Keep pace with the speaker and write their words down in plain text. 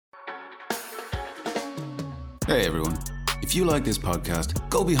Hey everyone. If you like this podcast,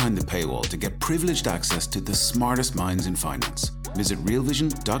 go behind the paywall to get privileged access to the smartest minds in finance. Visit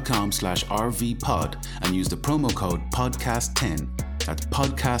realvision.com/rvpod and use the promo code podcast10. That's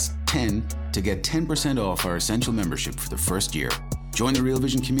podcast10 to get 10% off our essential membership for the first year. Join the Real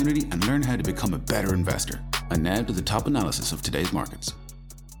Vision community and learn how to become a better investor. And now to the top analysis of today's markets.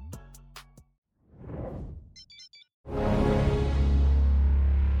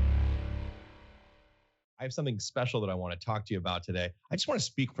 I have something special that I want to talk to you about today. I just want to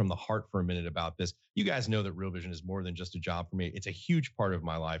speak from the heart for a minute about this. You guys know that Real Vision is more than just a job for me. It's a huge part of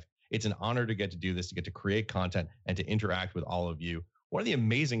my life. It's an honor to get to do this, to get to create content and to interact with all of you. One of the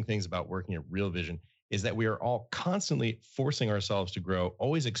amazing things about working at Real Vision is that we are all constantly forcing ourselves to grow,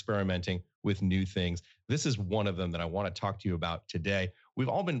 always experimenting with new things. This is one of them that I want to talk to you about today. We've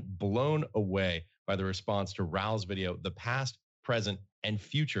all been blown away by the response to Raul's video, The Past, Present, and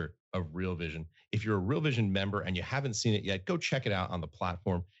Future of Real Vision. If you're a Real Vision member and you haven't seen it yet, go check it out on the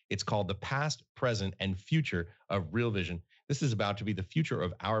platform. It's called The Past, Present, and Future of Real Vision. This is about to be the future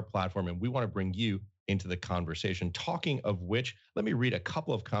of our platform, and we want to bring you into the conversation. Talking of which, let me read a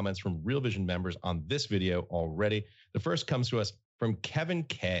couple of comments from Real Vision members on this video already. The first comes to us from Kevin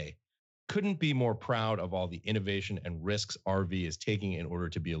K. Couldn't be more proud of all the innovation and risks RV is taking in order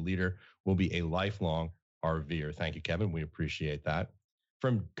to be a leader. Will be a lifelong RVer. Thank you, Kevin. We appreciate that.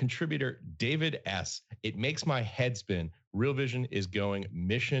 From contributor David S. It makes my head spin. Real Vision is going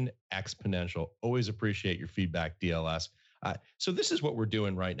mission exponential. Always appreciate your feedback, DLS. So this is what we're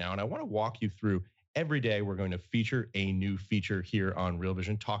doing right now. And I want to walk you through every day. We're going to feature a new feature here on Real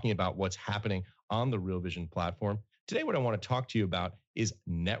Vision, talking about what's happening on the Real Vision platform. Today, what I want to talk to you about is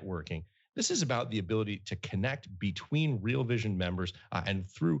networking. This is about the ability to connect between Real Vision members and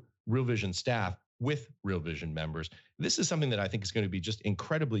through Real Vision staff with Real Vision members. This is something that I think is going to be just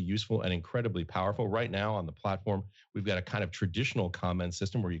incredibly useful and incredibly powerful. Right now on the platform, we've got a kind of traditional comment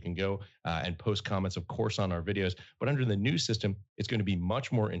system where you can go and post comments, of course, on our videos. But under the new system, it's going to be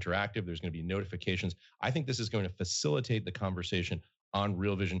much more interactive. There's going to be notifications. I think this is going to facilitate the conversation on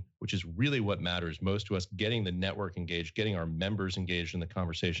Real Vision, which is really what matters most to us, getting the network engaged, getting our members engaged in the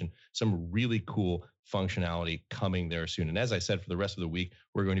conversation, some really cool functionality coming there soon. And as I said, for the rest of the week,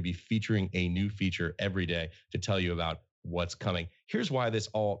 we're going to be featuring a new feature every day to tell you about what's coming. Here's why this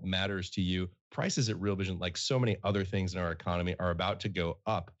all matters to you. Prices at Real Vision, like so many other things in our economy, are about to go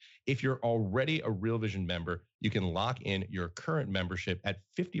up. If you're already a Real Vision member, you can lock in your current membership at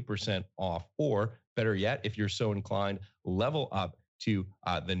 50% off, or better yet, if you're so inclined, level up to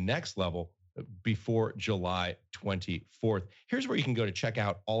the next level before July 24th. Here's where you can go to check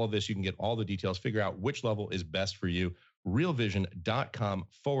out all of this. You can get all the details, figure out which level is best for you.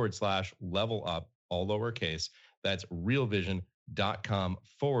 realvision.com/level up, all lowercase. That's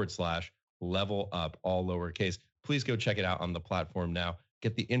realvision.com/level up, all lowercase. Please go check it out on the platform now.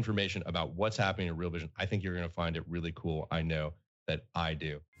 Get the information about what's happening in Real Vision. I think you're going to find it really cool. I know that I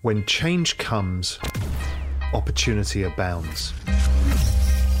do. When change comes, opportunity abounds.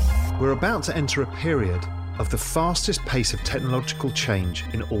 We're about to enter a period of the fastest pace of technological change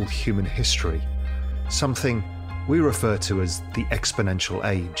in all human history, something we refer to as the exponential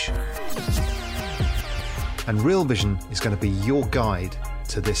age. And Real Vision is going to be your guide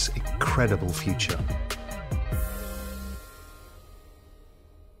to this incredible future.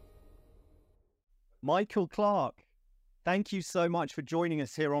 Michael Clark, thank you so much for joining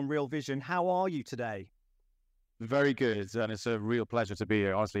us here on Real Vision. How are you today? Very good, and it's a real pleasure to be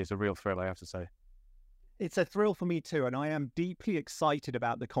here. Honestly, it's a real thrill, I have to say. It's a thrill for me too, and I am deeply excited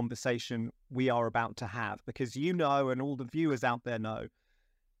about the conversation we are about to have, because you know, and all the viewers out there know,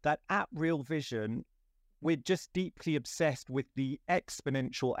 that at Real Vision, we're just deeply obsessed with the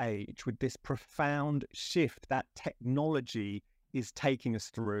exponential age, with this profound shift that technology is taking us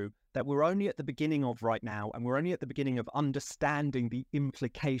through, that we're only at the beginning of right now, and we're only at the beginning of understanding the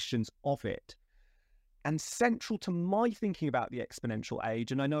implications of it. And central to my thinking about the exponential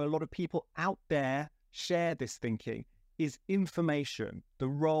age, and I know a lot of people out there share this thinking, is information, the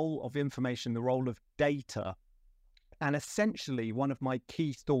role of information, the role of data. And essentially, one of my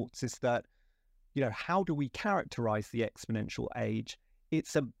key thoughts is that, how do we characterize the exponential age?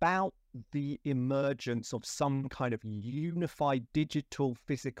 It's about the emergence of some kind of unified digital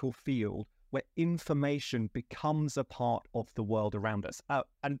physical field where information becomes a part of the world around us.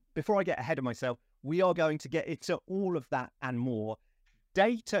 And before I get ahead of myself, we are going to get into all of that and more.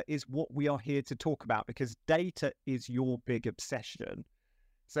 Data is what we are here to talk about, because data is your big obsession.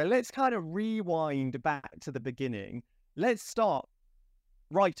 So let's kind of rewind back to the beginning. Let's start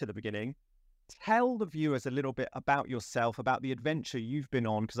right at the beginning. Tell the viewers a little bit about yourself, about the adventure you've been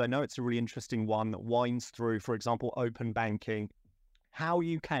on, because I know it's a really interesting one that winds through, for example, open banking, how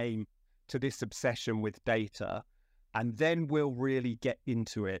you came to this obsession with data, and then we'll really get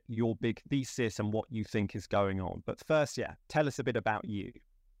into it, your big thesis and what you think is going on. But first, tell us a bit about you.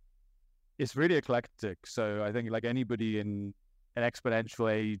 It's really eclectic. So I think like anybody in an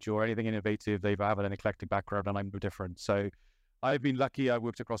exponential age or anything innovative, they've had an eclectic background, and I'm no different. So I've been lucky. I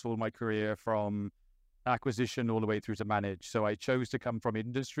worked across all my career from acquisition all the way through to manage. So I chose to come from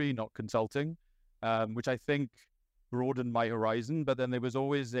industry, not consulting, which I think broadened my horizon. But then there was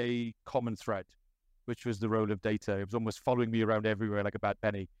always a common thread, which was the role of data. It was almost following me around everywhere like a bad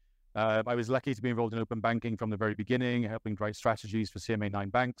penny. I was lucky to be involved in open banking from the very beginning, helping write strategies for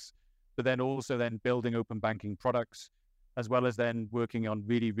CMA9 banks, but then also then building open banking products, as well as then working on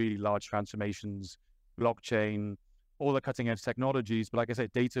really, really large transformations, blockchain, all the cutting edge technologies. But like I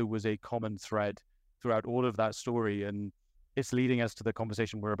said, data was a common thread throughout all of that story. And it's leading us to the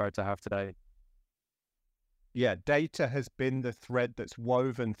conversation we're about to have today. Yeah, data has been the thread that's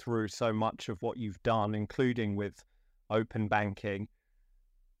woven through so much of what you've done, including with open banking.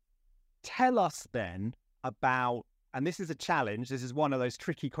 Tell us then about, and this is a challenge, this is one of those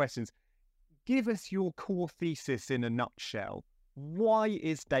tricky questions, give us your core thesis in a nutshell. Why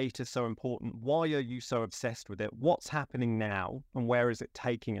is data so important? Why are you so obsessed with it? What's happening now and where is it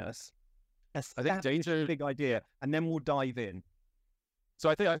taking us? I think data is a big idea, and then we'll dive in. So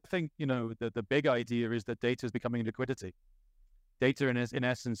I think the big idea is that data is becoming liquidity. Data in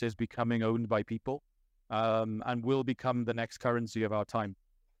essence is becoming owned by people, and will become the next currency of our time.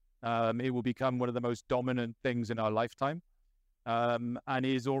 It will become one of the most dominant things in our lifetime, and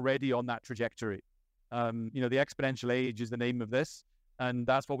is already on that trajectory. The exponential age is the name of this, and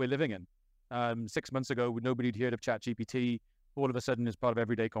that's what we're living in. 6 months ago, nobody had heard of ChatGPT. All of a sudden, it's part of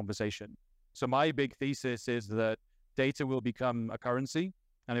everyday conversation. So my big thesis is that data will become a currency,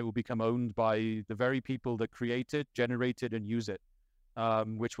 and it will become owned by the very people that create it, generate it, and use it,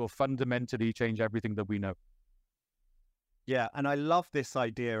 which will fundamentally change everything that we know. Yeah, and I love this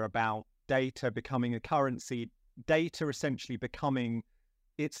idea about data becoming a currency, data essentially becoming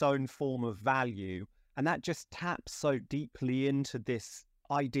its own form of value. And that just taps so deeply into this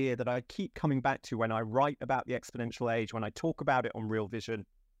idea that I keep coming back to when I write about the exponential age, when I talk about it on Real Vision.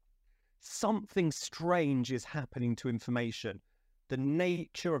 Something strange is happening to information. The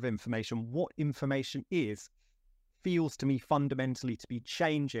nature of information, what information is, feels to me fundamentally to be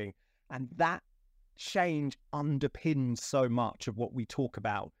changing. And that change underpins so much of what we talk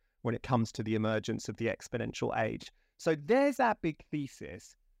about when it comes to the emergence of the exponential age. So there's our big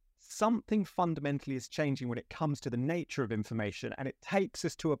thesis. Something fundamentally is changing when it comes to the nature of information, and it takes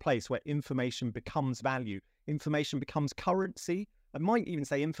us to a place where information becomes value. Information becomes currency. I might even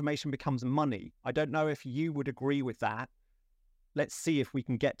say information becomes money. I don't know if you would agree with that. Let's see if we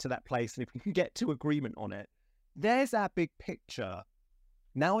can get to that place and if we can get to agreement on it. There's our big picture.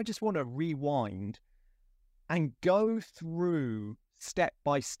 Now I just want to rewind and go through step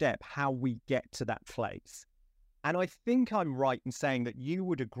by step how we get to that place. And I think I'm right in saying that you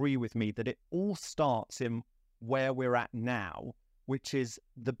would agree with me that it all starts in where we're at now, which is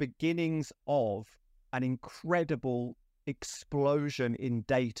the beginnings of an incredible explosion in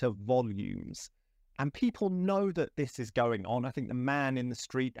data volumes. And people know that this is going on. I think the man in the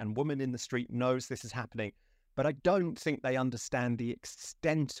street and woman in the street knows this is happening, but I don't think they understand the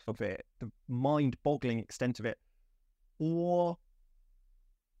extent of it, the mind-boggling extent of it, or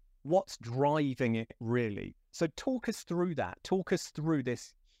what's driving it really. So talk us through that. Talk us through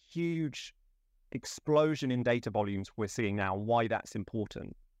this huge explosion in data volumes we're seeing now, why that's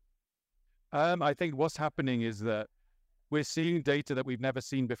important. I think what's happening is that we're seeing data that we've never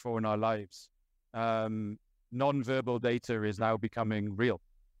seen before in our lives. Non-verbal data is now becoming real.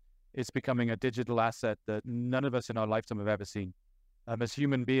 It's becoming a digital asset that none of us in our lifetime have ever seen. As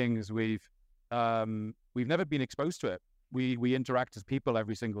human beings, we've never been exposed to it. We interact as people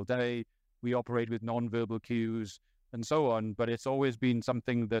every single day. We operate with non-verbal cues and so on, but it's always been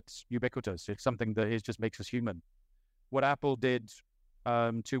something that's ubiquitous. It's something that just makes us human. What Apple did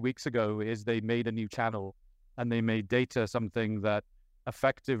 2 weeks ago is they made a new channel, and they made data something that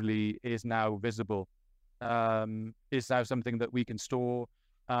effectively is now visible, is now something that we can store,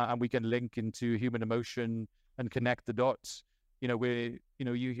 and we can link into human emotion and connect the dots.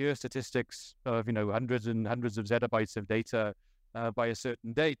 You hear statistics of, hundreds and hundreds of zettabytes of data by a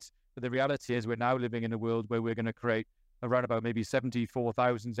certain date. But the reality is we're now living in a world where we're going to create around about maybe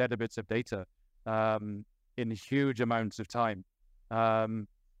 74,000 zettabytes of data in huge amounts of time. And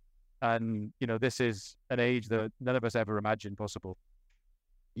this is an age that none of us ever imagined possible.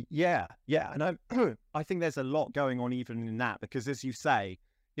 Yeah, yeah. And I think there's a lot going on even in that, because as you say,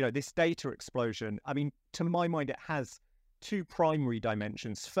 this data explosion, I mean, to my mind, it has two primary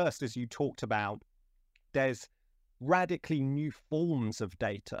dimensions. First, as you talked about, there's radically new forms of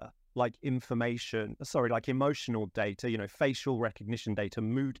data, like emotional data, facial recognition data,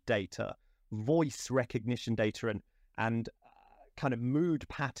 mood data, voice recognition data, and kind of mood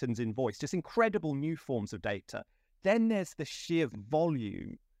patterns in voice, just incredible new forms of data. Then there's the sheer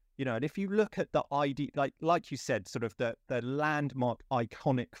volume, and if you look at the ID, like you said, sort of the landmark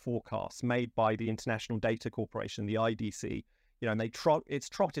iconic forecasts made by the International Data Corporation, the IDC, and it's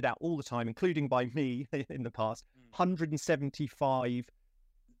trotted out all the time, including by me in the past, 175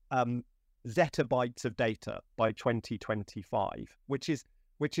 zettabytes of data by 2025, which is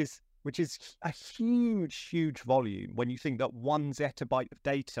a huge volume when you think that 1 zettabyte of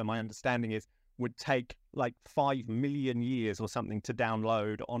data, my understanding is, would take like 5 million years or something to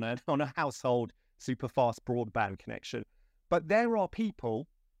download on a household super fast broadband connection. But there are people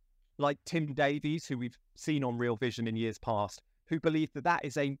like Tim Davies, who we've seen on Real Vision in years past, who believe that that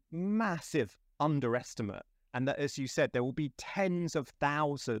is a massive underestimate, and that, as you said, there will be tens of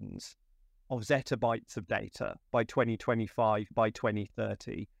thousands of zettabytes of data by 2025, by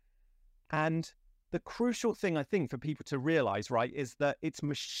 2030. And the crucial thing, I think, for people to realize, right, is that it's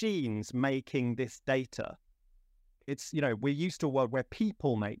machines making this data. It's, we're used to a world where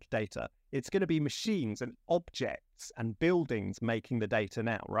people make data. It's going to be machines and objects and buildings making the data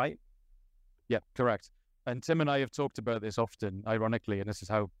now, right? Yeah, correct. And Tim and I have talked about this often, ironically, and this is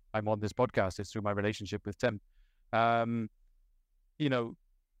how I'm on this podcast, is through my relationship with Tim. The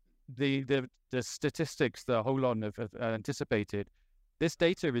statistics that Holon have anticipated, this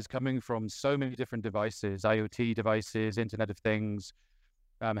data is coming from so many different devices, IoT devices, Internet of Things,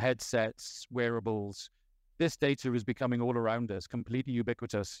 headsets, wearables. This data is becoming all around us, completely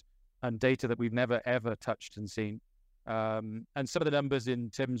ubiquitous, and data that we've never, ever touched and seen. And some of the numbers in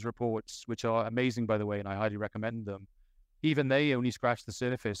Tim's reports, which are amazing, by the way, and I highly recommend them, even they only scratch the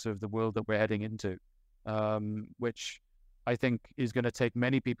surface of the world that we're heading into, which I think is going to take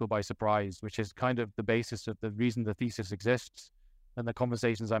many people by surprise, which is kind of the basis of the reason the thesis exists. And the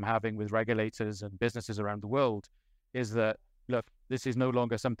conversations I'm having with regulators and businesses around the world is that, look, this is no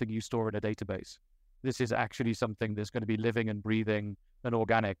longer something you store in a database. This is actually something that's going to be living and breathing and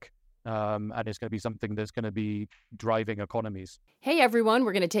organic. And it's going to be something that's going to be driving economies. Hey, everyone,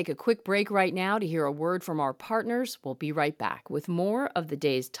 we're going to take a quick break right now to hear a word from our partners. We'll be right back with more of the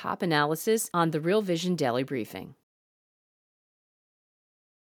day's top analysis on the Real Vision Daily Briefing.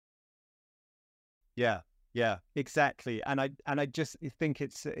 Yeah, exactly. And I just think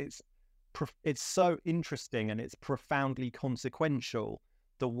it's so interesting, and it's profoundly consequential,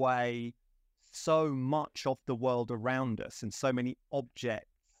 the way so much of the world around us and so many objects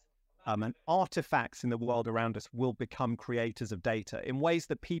and artifacts in the world around us will become creators of data in ways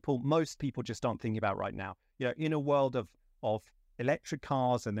that most people just aren't thinking about right now. In a world of electric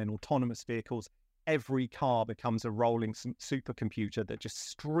cars and then autonomous vehicles, every car becomes a rolling supercomputer that just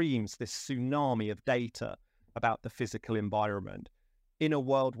streams this tsunami of data about the physical environment. In a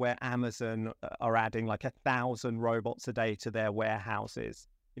world where Amazon are adding like 1,000 robots a day to their warehouses,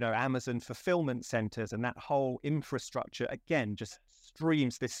 Amazon fulfillment centers, and that whole infrastructure, again, just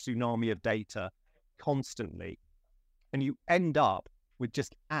streams this tsunami of data constantly. And you end up with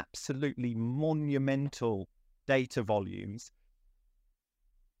just absolutely monumental data volumes.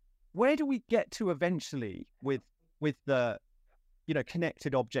 Where do we get to eventually with the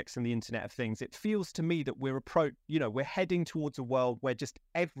connected objects and the Internet of Things? It feels to me that we're heading towards a world where just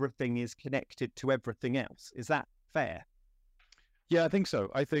everything is connected to everything else. Is that fair? Yeah, I think so.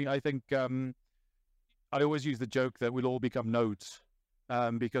 I think I always use the joke that we'll all become nodes,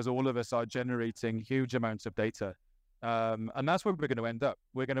 because all of us are generating huge amounts of data, and that's where we're going to end up.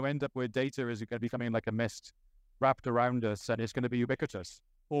 We're going to end up where data is going to be becoming like a mist wrapped around us, and it's going to be ubiquitous,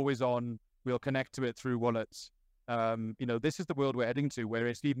 always on. We'll connect to it through wallets. This is the world we're heading to, where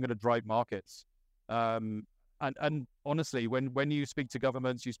it's even going to drive markets. And honestly, when you speak to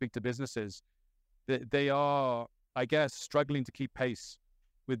governments, you speak to businesses, they are, I guess, struggling to keep pace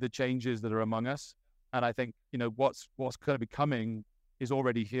with the changes that are among us. And I think, what's going to be coming is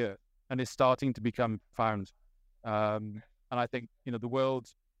already here and is starting to become found. And I think, the world,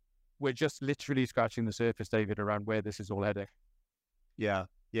 we're just literally scratching the surface, David, around where this is all heading. Yeah,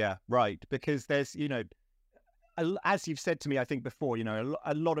 right. Because there's, as you've said to me, I think before,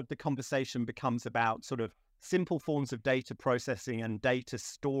 a lot of the conversation becomes about sort of simple forms of data processing and data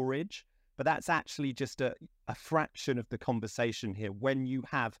storage, but that's actually just a fraction of the conversation here. When you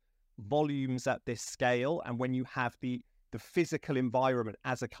have volumes at this scale, and when you have the the physical environment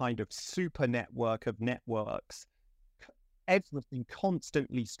as a kind of super network of networks, everything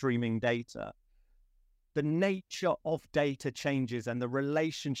constantly streaming data, the nature of data changes and the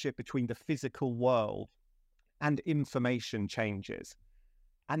relationship between the physical world and information changes.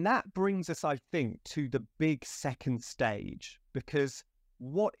 And that brings us, I think, to the big second stage, because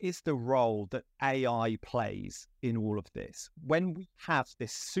what is the role that AI plays in all of this? When we have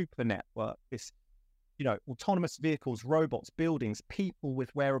this super network, this, autonomous vehicles, robots, buildings, people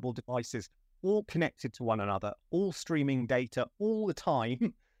with wearable devices, all connected to one another, all streaming data all the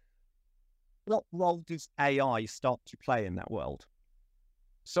time, what role does AI start to play in that world?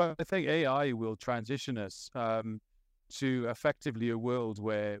 So I think AI will transition us to effectively a world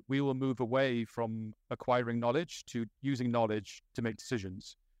where we will move away from acquiring knowledge to using knowledge to make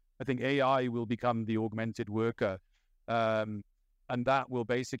decisions. I think AI will become the augmented worker, and that will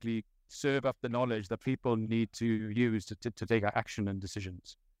basically serve up the knowledge that people need to use to take action and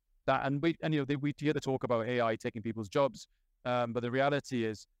decisions. We hear the talk about AI taking people's jobs, but the reality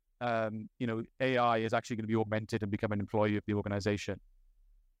is, AI is actually going to be augmented and become an employee of the organization.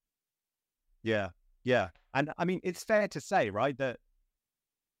 Yeah. And I mean, it's fair to say, right, that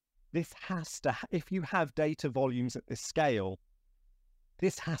this has to, if you have data volumes at this scale,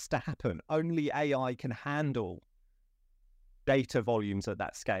 this has to happen. Only AI can handle data volumes at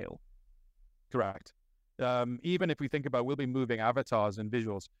that scale. Correct. Even if we think about, we'll be moving avatars and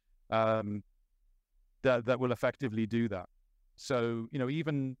visuals that will effectively do that. So,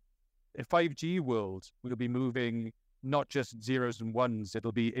 even a 5G world, we'll be moving not just zeros and ones,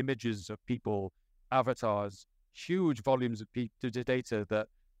 it'll be images of people, avatars, huge volumes of data that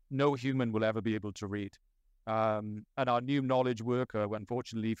no human will ever be able to read. And our new knowledge worker,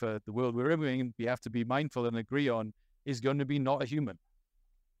 unfortunately for the world we're in, we have to be mindful and agree on, is going to be not a human.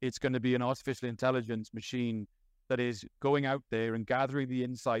 It's going to be an artificial intelligence machine that is going out there and gathering the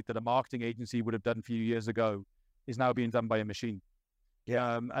insight that a marketing agency would have done a few years ago is now being done by a machine.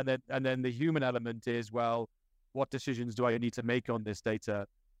 Yeah. And then the human element is, well, what decisions do I need to make on this data?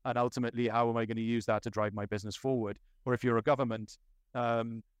 And ultimately, how am I going to use that to drive my business forward? Or if you're a government, how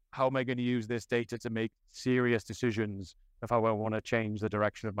am I going to use this data to make serious decisions of how I want to change the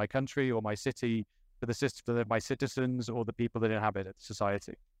direction of my country or my city for the system, for my citizens or the people that inhabit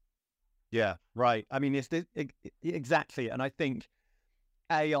society? Yeah, right. I mean, exactly. And I think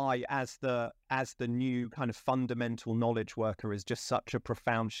AI as the new kind of fundamental knowledge worker is just such a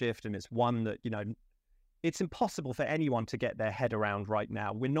profound shift. And it's one that, it's impossible for anyone to get their head around right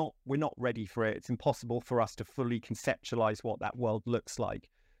now. We're not ready for it. It's impossible for us to fully conceptualize what that world looks like.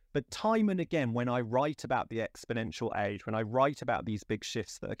 But time and again, when I write about the exponential age, when I write about these big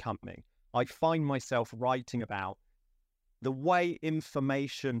shifts that are coming, I find myself writing about the way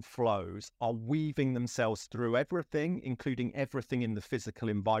information flows are weaving themselves through everything, including everything in the physical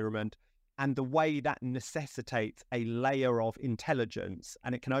environment, and the way that necessitates a layer of intelligence,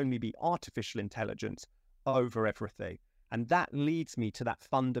 and it can only be artificial intelligence, over everything. And that leads me to that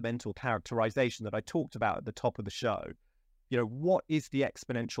fundamental characterization that I talked about at the top of the show. What is the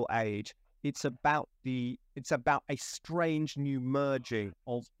exponential age? It's about a strange new merging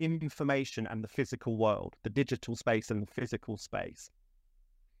of information and the physical world, the digital space and the physical space.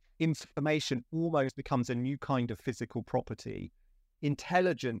 Information almost becomes a new kind of physical property.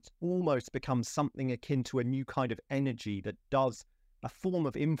 Intelligence almost becomes something akin to a new kind of energy that does a form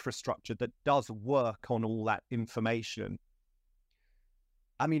of infrastructure that does work on all that information.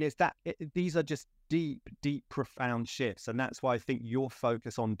 I mean, these are just deep, profound shifts. And that's why I think your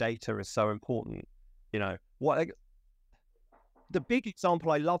focus on data is so important. The big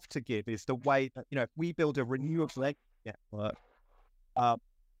example I love to give is the way that, if we build a renewable energy network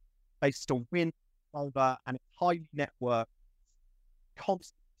based on wind, solar, and it's highly networked,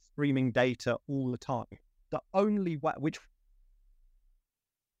 constantly streaming data all the time, the only way, which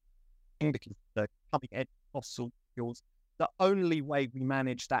because the coming edge fossil fuels, the only way we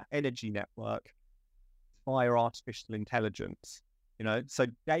manage that energy network is via artificial intelligence. So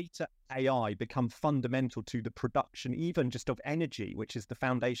data, AI become fundamental to the production, even just of energy, which is the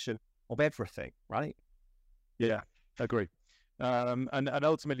foundation of everything, right? Yeah, agree. And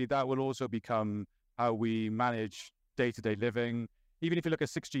ultimately, that will also become how we manage day-to-day living. Even if you look at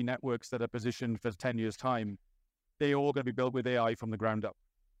 6G networks that are positioned for 10 years' time, they're all going to be built with AI from the ground up.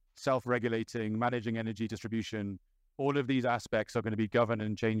 Self-regulating, managing energy distribution, all of these aspects are going to be governed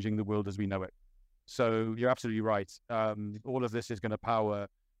and changing the world as we know it. So you're absolutely right. All of this is going to power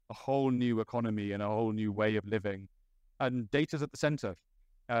a whole new economy and a whole new way of living. And data's at the center.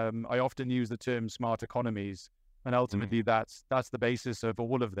 I often use the term smart economies, and ultimately that's the basis of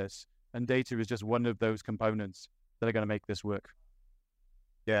all of this. And data is just one of those components. that are going to make this work.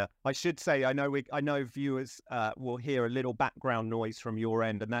 Yeah, I should say, I know viewers will hear a little background noise from your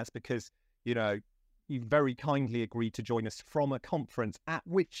end, and that's because, you very kindly agreed to join us from a conference at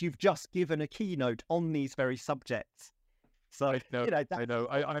which you've just given a keynote on these very subjects. So, I know.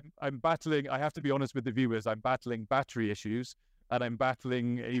 I'm battling, I have to be honest with the viewers, I'm battling battery issues, and I'm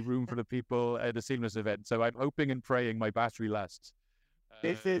battling a room full of people at a Seamless event. So I'm hoping and praying my battery lasts.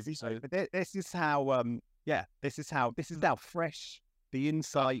 This is how fresh the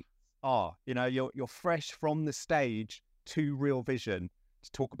insights are. You're fresh from the stage to Real Vision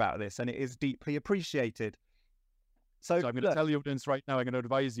to talk about this, and it is deeply appreciated. So I'm going to tell the audience right now, I'm going to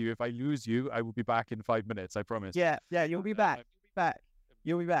advise you, if I lose you, I will be back in 5 minutes, I promise. Yeah, you'll be back.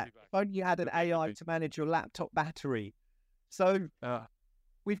 You'll be back. If only you had an AI to manage your laptop battery. So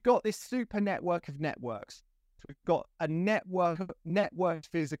we've got this super network of networks. So we've got a networked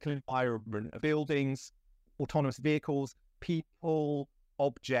physical environment of buildings, autonomous vehicles, people,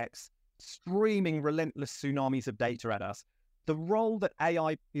 objects, streaming relentless tsunamis of data at us. The role that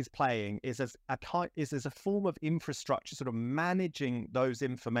AI is playing is as a form of infrastructure, sort of managing those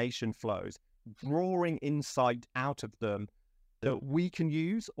information flows, drawing insight out of them that we can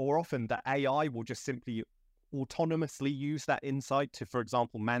use, or often the AI will just simply autonomously use that insight to, for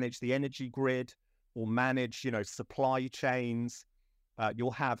example, manage the energy grid or manage, supply chains.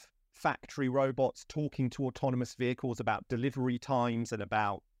 You'll have factory robots talking to autonomous vehicles about delivery times and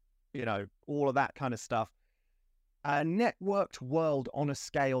about, all of that kind of stuff. A networked world on a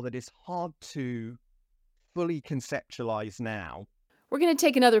scale that is hard to fully conceptualize now. We're going to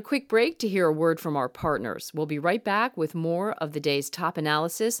take another quick break to hear a word from our partners. We'll be right back with more of the day's top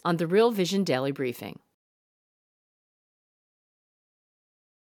analysis on the Real Vision Daily Briefing.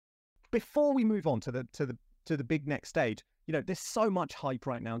 Before we move on to the big next stage, there's so much hype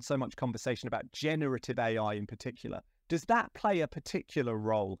right now and so much conversation about generative AI in particular. Does that play a particular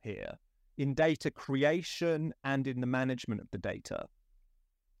role here in data creation and in the management of the data?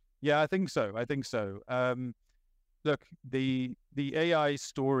 Yeah, I think so. Look, the AI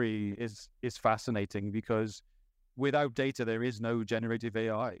story is fascinating because without data, there is no generative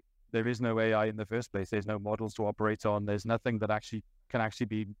AI. There is no AI in the first place. There's no models to operate on. There's nothing that can actually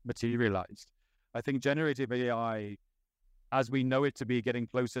be materialized. I think generative AI, as we know it to be getting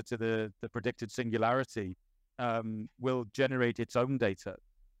closer to the predicted singularity, will generate its own data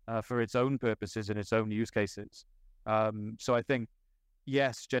for its own purposes and its own use cases. So I think,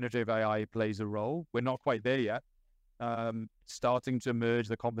 yes, generative AI plays a role. We're not quite there yet. Starting to emerge,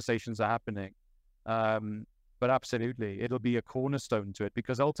 the conversations are happening. But absolutely, it'll be a cornerstone to it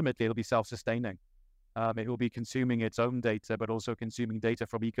because ultimately it'll be self-sustaining. It will be consuming its own data, but also consuming data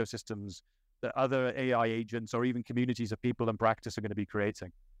from ecosystems that other AI agents or even communities of people and practice are going to be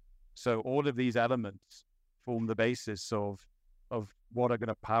creating. So all of these elements form the basis of what are going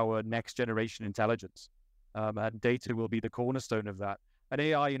to power next generation intelligence. And data will be the cornerstone of that. And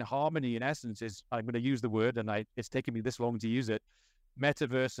AI in harmony, in essence, is, I'm going to use the word, and it's taken me this long to use it,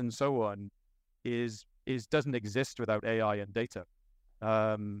 metaverse and so on, doesn't exist without AI and data.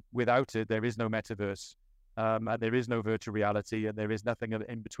 Without it, there is no metaverse, and there is no virtual reality, and there is nothing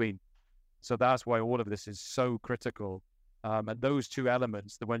in between. So that's why all of this is so critical. And those two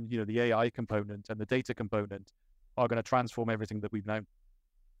elements, the AI component and the data component, are going to transform everything that we've known.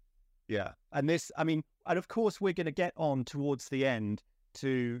 Yeah. And of course, we're going to get on towards the end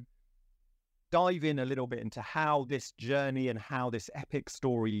to dive in a little bit into how this journey and how this epic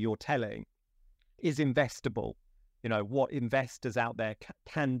story you're telling is investable. What investors out there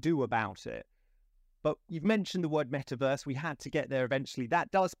can do about it. But you've mentioned the word metaverse. We had to get there eventually.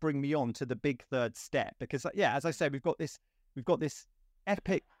 That does bring me on to the big third step because, as I said, we've got this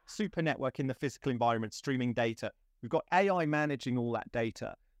epic super network in the physical environment streaming data. We've got AI managing all that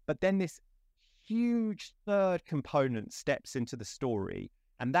data. But then this huge third component steps into the story,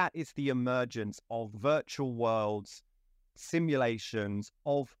 and that is the emergence of virtual worlds, simulations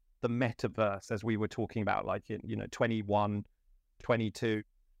of the metaverse, as we were talking about, like in 21, 22.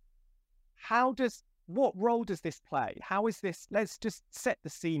 What role does this play? How is this? Let's just set the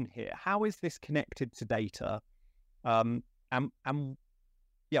scene here. How is this connected to data? Why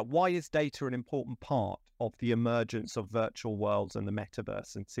is data an important part of the emergence of virtual worlds and the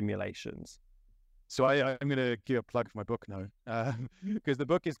metaverse and simulations? So I'm going to give a plug for my book now, because the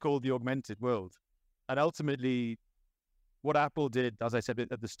book is called The Augmented World. And ultimately, what Apple did, as I said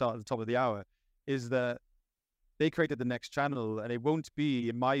at the top of the hour, is that they created the next channel, and it won't be,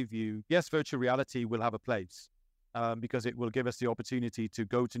 in my view, yes, virtual reality will have a place, because it will give us the opportunity to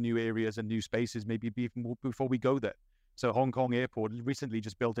go to new areas and new spaces, maybe even before we go there. So Hong Kong Airport recently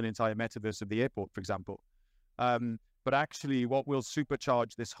just built an entire metaverse of the airport, for example. But actually, what will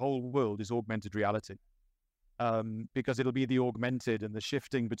supercharge this whole world is augmented reality. Because it'll be the augmented and the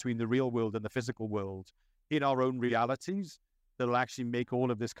shifting between the real world and the physical world in our own realities that'll actually make all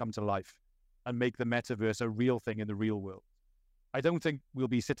of this come to life and make the metaverse a real thing in the real world. I don't think we'll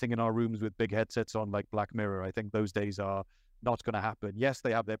be sitting in our rooms with big headsets on like Black Mirror. I think those days are not going to happen. Yes,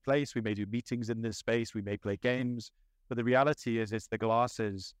 they have their place. We may do meetings in this space. We may play games. But the reality is it's the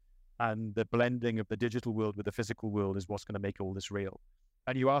glasses and the blending of the digital world with the physical world is what's going to make all this real.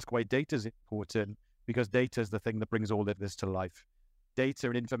 And you ask why data is important, because data is the thing that brings all of this to life. Data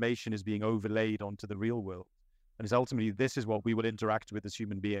and information is being overlaid onto the real world. And it's ultimately, this is what we will interact with as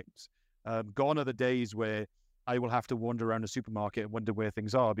human beings. Gone are the days where I will have to wander around a supermarket and wonder where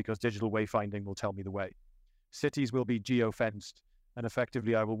things are because digital wayfinding will tell me the way. Cities will be geo-fenced, and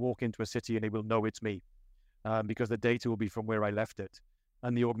effectively I will walk into a city and it will know it's me because the data will be from where I left it.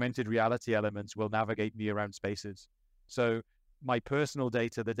 And the augmented reality elements will navigate me around spaces. So my personal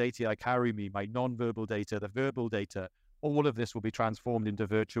data, the data I carry me, my non-verbal data, the verbal data, all of this will be transformed into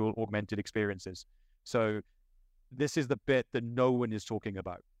virtual augmented experiences. So this is the bit that no one is talking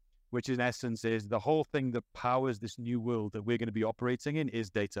about, which in essence is the whole thing that powers this new world that we're going to be operating in is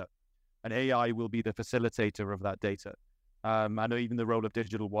data. And AI will be the facilitator of that data. I know even the role of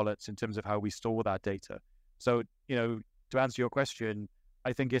digital wallets in terms of how we store that data. So, to answer your question,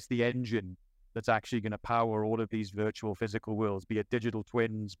 I think it's the engine that's actually going to power all of these virtual physical worlds, be it digital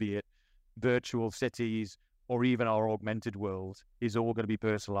twins, be it virtual cities, or even our augmented world, is all going to be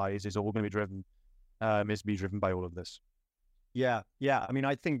personalized, is all going to be driven, by all of this. Yeah. I mean,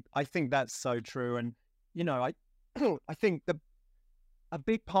 I think that's so true. And, I think a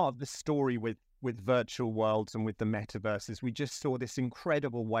big part of the story with virtual worlds and with the metaverse is we just saw this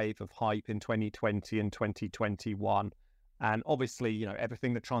incredible wave of hype in 2020 and 2021. And obviously,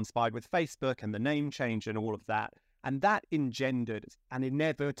 everything that transpired with Facebook and the name change and all of that. And that engendered an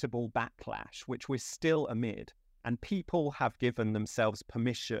inevitable backlash, which we're still amid. And people have given themselves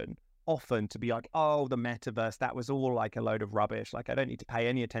permission often to be like, oh, the metaverse, that was all like a load of rubbish. Like, I don't need to pay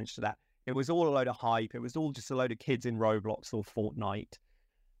any attention to that. It was all a load of hype. It was all just a load of kids in Roblox or Fortnite.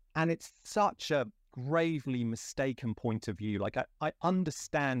 And it's such a gravely mistaken point of view. Like, I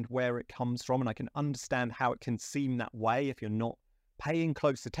understand where it comes from, and I can understand how it can seem that way if you're not paying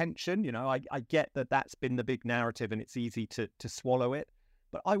close attention. I get that that's been the big narrative and it's easy to swallow it.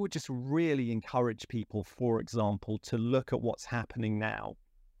 But I would just really encourage people, for example, to look at what's happening now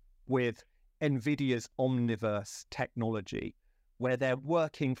with NVIDIA's Omniverse technology, where they're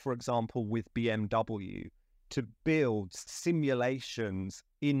working, for example, with BMW to build simulations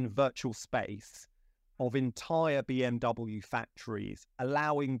in virtual space of entire BMW factories,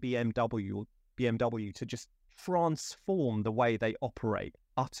 allowing BMW to just transform the way they operate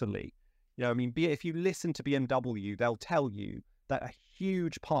utterly. If you listen to BMW, they'll tell you that a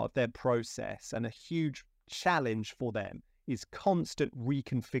huge part of their process and a huge challenge for them is constant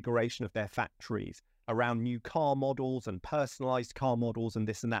reconfiguration of their factories around new car models and personalized car models and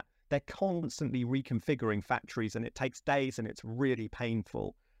this and that. They're constantly reconfiguring factories, and it takes days and it's really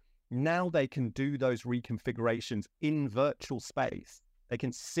painful. Now they can do those reconfigurations in virtual space. They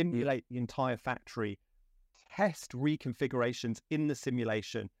can simulate the entire factory, test reconfigurations in the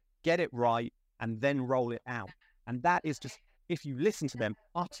simulation, get it right, and then roll it out. And that is just, if you listen to them,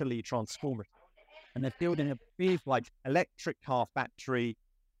 utterly transformative. And they're building a big, electric car factory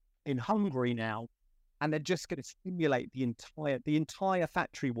in Hungary now, and they're just going to simulate the entire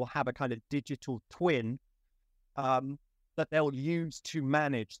factory will have a kind of digital twin that they'll use to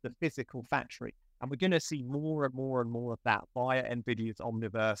manage the physical factory. And we're going to see more and more and more of that via NVIDIA's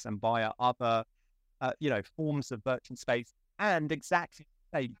Omniverse and via other, forms of virtual space. And exactly,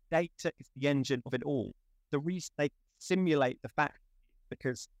 data is the engine of it all. The reason they simulate the factory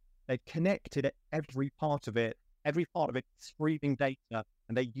because they've connected every part of it is streaming data,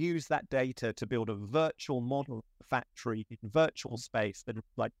 and they use that data to build a virtual model of the factory in virtual space that is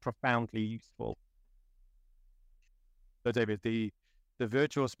profoundly useful. So David, the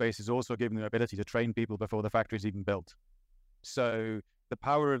virtual space is also giving them the ability to train people before the factory is even built. So the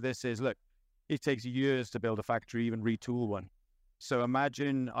power of this is, look, it takes years to build a factory, even retool one. So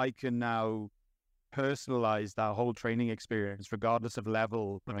imagine I can now personalize that whole training experience, regardless of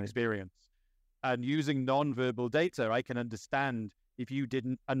level of experience. And using non-verbal data, I can understand if you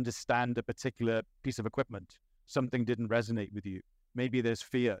didn't understand a particular piece of equipment, something didn't resonate with you. Maybe there's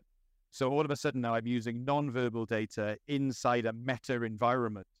fear. So all of a sudden now I'm using non-verbal data inside a meta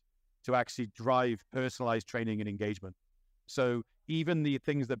environment to actually drive personalized training and engagement. So even the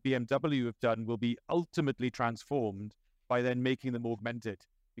things that BMW have done will be ultimately transformed by then making them augmented.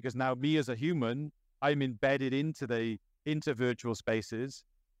 Because now me as a human, I'm embedded into virtual spaces,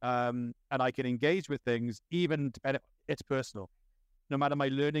 and I can engage with things, even it's personal. No matter my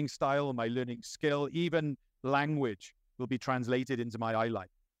learning style, my learning skill, even language will be translated into my iLife.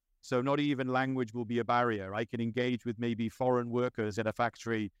 So not even language will be a barrier. I can engage with maybe foreign workers in a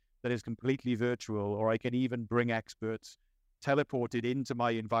factory that is completely virtual, or I can even bring experts teleported into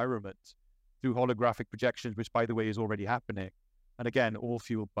my environment through holographic projections, which, by the way, is already happening. And again, all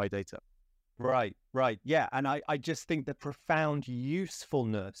fueled by data. Right. Yeah. And I just think the profound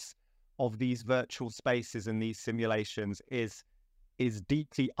usefulness of these virtual spaces and these simulations is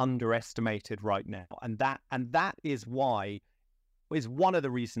deeply underestimated right now. And that is one of the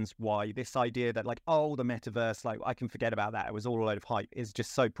reasons why this idea that like, oh, the metaverse, like I can forget about that, it was all a load of hype, is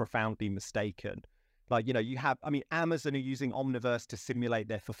just so profoundly mistaken. Like, Amazon are using Omniverse to simulate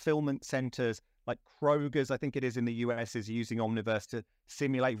their fulfillment centers. Like Kroger's, I think it is in the US, is using Omniverse to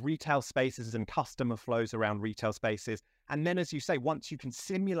simulate retail spaces and customer flows around retail spaces. And then, as you say, once you can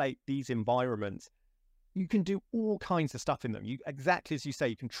simulate these environments, you can do all kinds of stuff in them. You, exactly as you say,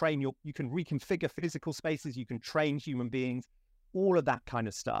 you can reconfigure physical spaces, you can train human beings, all of that kind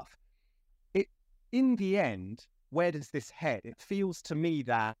of stuff. In the end, where does this head? It feels to me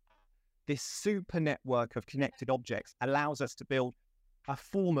that this super network of connected objects allows us to build a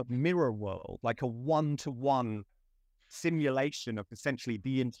form of mirror world, like a one-to-one simulation of essentially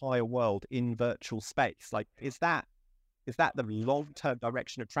the entire world in virtual space. Like, is that the long-term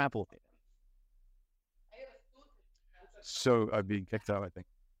direction of travel here? So I'm being kicked out, I think.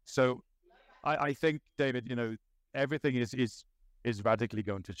 So I think, David, everything is radically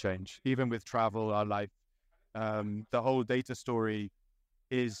going to change. Even with travel, our life, the whole data story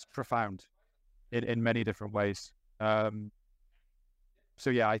is profound in many different ways. So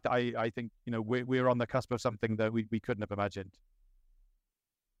yeah, I think we're on the cusp of something that we couldn't have imagined.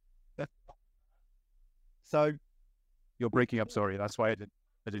 So you're breaking up. Sorry, that's why I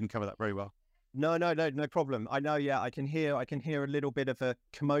didn't cover that very well. No problem. I know. Yeah, I can hear a little bit of a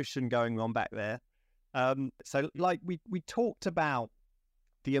commotion going on back there. So like we talked about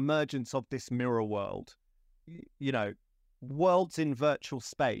the emergence of this mirror world, worlds in virtual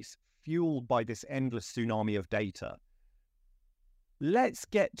space fueled by this endless tsunami of data. Let's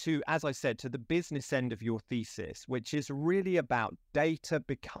get to, as I said, to the business end of your thesis, which is really about data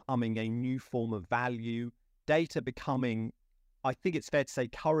becoming a new form of value, data becoming, I think it's fair to say,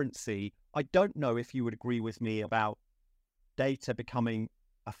 currency. I don't know if you would agree with me about data becoming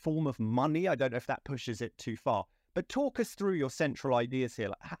a form of money. I don't know if that pushes it too far. But talk us through your central ideas here.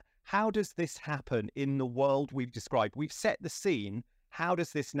 Like, how does this happen in the world we've described? We've set the scene. How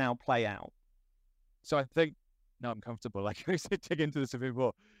does this now play out? So I think, no, I'm comfortable. Like I said, dig into this a bit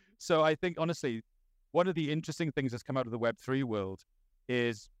more. So I think, honestly, one of the interesting things that's come out of the Web3 world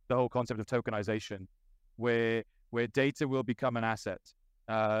is the whole concept of tokenization, where data will become an asset.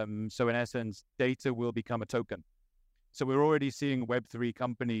 So in essence, data will become a token. So we're already seeing Web3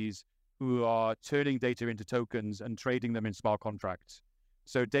 companies who are turning data into tokens and trading them in smart contracts.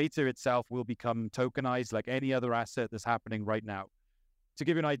 So data itself will become tokenized like any other asset that's happening right now. To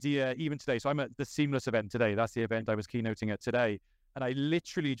give you an idea, even today, so I'm at the Seamless event today. That's the event I was keynoting at today. And I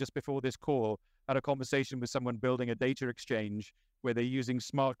literally, just before this call, had a conversation with someone building a data exchange where they're using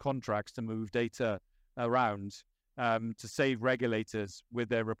smart contracts to move data around to save regulators with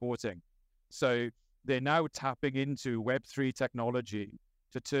their reporting. So they're now tapping into Web3 technology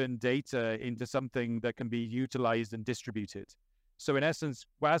to turn data into something that can be utilized and distributed. So in essence,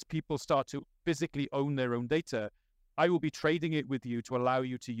 as people start to physically own their own data, I will be trading it with you to allow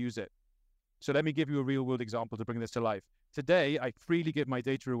you to use it. So let me give you a real world example to bring this to life. Today, I freely give my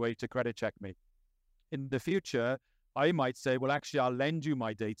data away to credit check me. In the future, I might say, well, actually, I'll lend you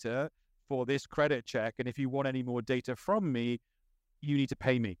my data for this credit check. And if you want any more data from me, you need to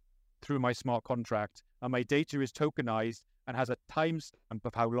pay me through my smart contract. And my data is tokenized and has a timestamp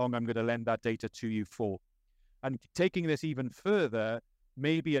of how long I'm going to lend that data to you for. And taking this even further,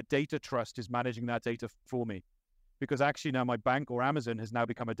 maybe a data trust is managing that data for me. Because actually now my bank or Amazon has now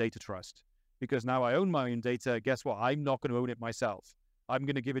become a data trust. Because now I own my own data. Guess what? I'm not going to own it myself. I'm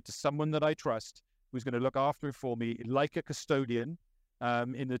going to give it to someone that I trust who's going to look after it for me like a custodian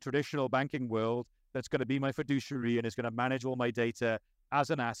in the traditional banking world that's going to be my fiduciary and is going to manage all my data as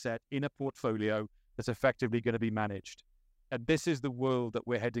an asset in a portfolio that's effectively going to be managed. And this is the world that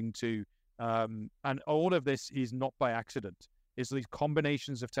we're heading to. And all of this is not by accident. It's these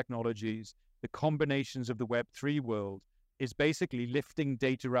combinations of technologies, the combinations of the Web3 world is basically lifting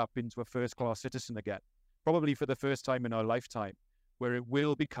data up into a first-class citizen again, probably for the first time in our lifetime, where it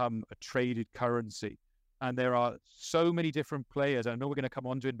will become a traded currency. And there are so many different players. I know we're going to come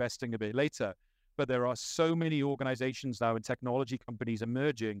on to investing a bit later, but there are so many organizations now and technology companies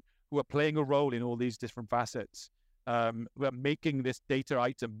emerging who are playing a role in all these different facets. Who are making this data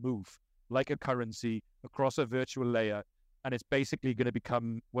item move like a currency across a virtual layer, and it's basically going to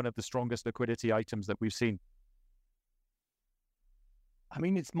become one of the strongest liquidity items that we've seen. I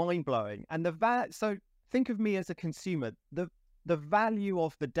mean, it's mind-blowing. And so think of me as a consumer. The value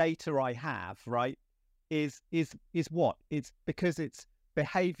of the data I have, right, is what? It's because it's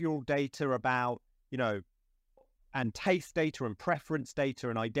behavioral data about, and taste data and preference data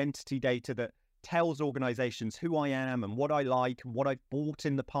and identity data that tells organizations who I am and what I like and what I've bought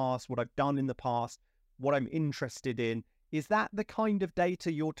in the past, what I've done in the past, what I'm interested in. Is that the kind of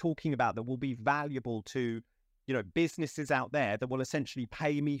data you're talking about that will be valuable to, businesses out there that will essentially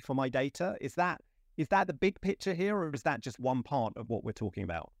pay me for my data? Is that the big picture here, or is that just one part of what we're talking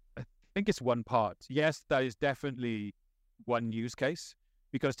about? I think it's one part. Yes, that is definitely one use case,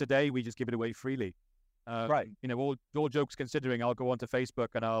 because today we just give it away freely. Right. All jokes considering, I'll go onto Facebook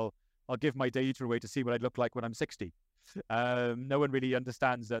and I'll give my data away to see what I look like when I'm 60. No one really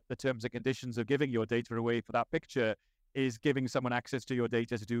understands that the terms and conditions of giving your data away for that picture is giving someone access to your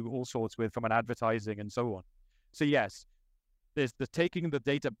data to do all sorts with, from an advertising and so on. So yes, there's the taking the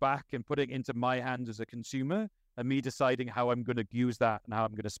data back and putting it into my hands as a consumer, and me deciding how I'm going to use that and how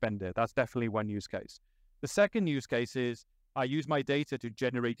I'm going to spend it. That's definitely one use case. The second use case is I use my data to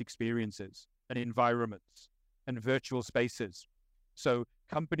generate experiences and environments and virtual spaces. So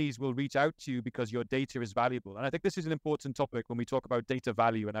companies will reach out to you because your data is valuable. And I think this is an important topic when we talk about data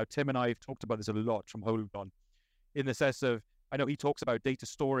value. And now Tim and I have talked about this a lot from Hold On, in the sense of, I know he talks about data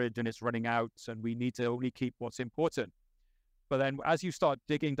storage and it's running out and we need to only keep what's important. But then as you start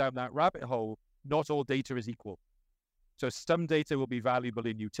digging down that rabbit hole, not all data is equal. So some data will be valuable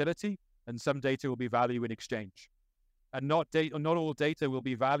in utility and some data will be valuable in exchange. And not all data will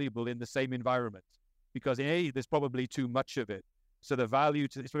be valuable in the same environment, because there's probably too much of it. So the value,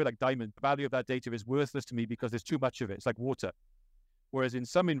 it's really like diamond, the value of that data is worthless to me because there's too much of it. It's like water. Whereas in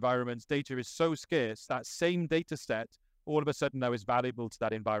some environments, data is so scarce, that same data set all of a sudden now is valuable to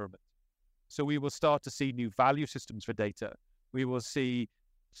that environment. So we will start to see new value systems for data. We will see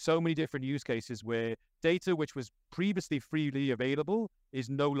so many different use cases where data which was previously freely available is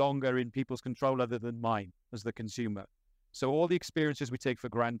no longer in people's control other than mine as the consumer. So all the experiences we take for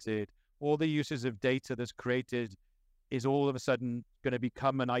granted, all the uses of data that's created is all of a sudden going to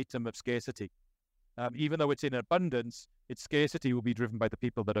become an item of scarcity. Even though it's in abundance, its scarcity will be driven by the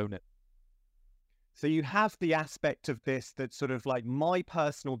people that own it. So you have the aspect of this that's sort of like my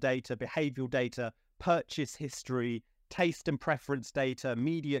personal data, behavioral data, purchase history, taste and preference data,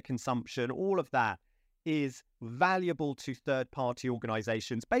 media consumption, all of that is valuable to third-party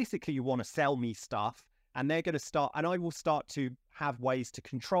organizations. Basically, you want to sell me stuff, and they're going to start, and I will start to have ways to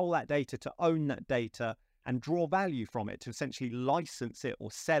control that data, to own that data, and draw value from it, to essentially license it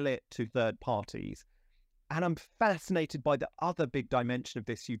or sell it to third parties. And I'm fascinated by the other big dimension of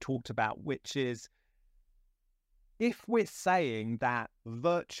this you talked about, which is if we're saying that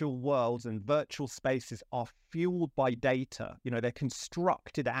virtual worlds and virtual spaces are fueled by data, they're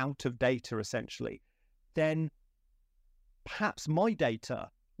constructed out of data essentially, then perhaps my data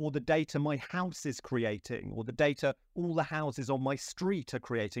or the data my house is creating or the data all the houses on my street are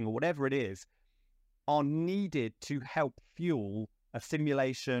creating or whatever it is, are needed to help fuel a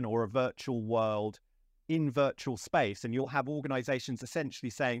simulation or a virtual world in virtual space. And you'll have organizations essentially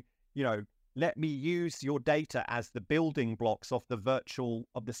saying, let me use your data as the building blocks of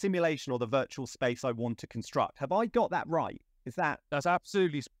the simulation or the virtual space I want to construct. Have I got that right? That's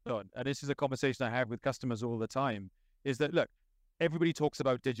absolutely spot on. And this is a conversation I have with customers all the time, is that, look, everybody talks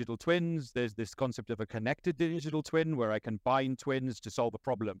about digital twins. There's this concept of a connected digital twin where I can bind twins to solve a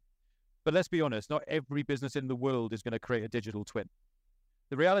problem. But let's be honest, not every business in the world is going to create a digital twin.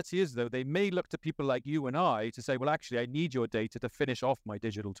 The reality is, though, they may look to people like you and I to say, well, actually, I need your data to finish off my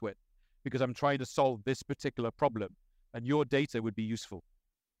digital twin because I'm trying to solve this particular problem, and your data would be useful.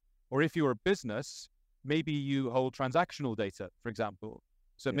 Or if you're a business, maybe you hold transactional data, for example.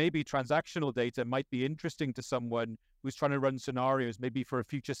 So maybe transactional data might be interesting to someone who's trying to run scenarios, maybe for a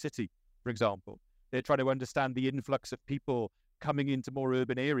future city, for example. They're trying to understand the influx of people coming into more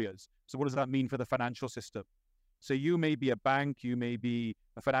urban areas. So what does that mean for the financial system? So you may be a bank, you may be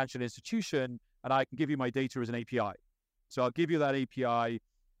a financial institution, and I can give you my data as an API. So I'll give you that API,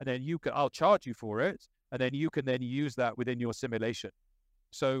 and then I'll charge you for it, and then you can then use that within your simulation.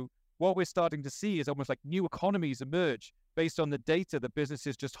 So what we're starting to see is almost like new economies emerge based on the data that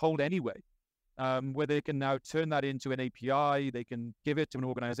businesses just hold anyway, where they can now turn that into an API, they can give it to an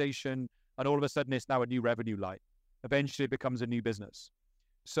organization, and all of a sudden it's now a new revenue line. Eventually it becomes a new business.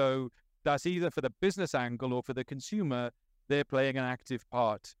 So that's either for the business angle or for the consumer. They're playing an active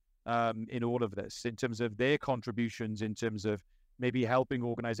part in all of this in terms of their contributions, in terms of maybe helping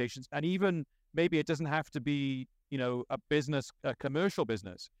organizations. And even maybe it doesn't have to be, a business, a commercial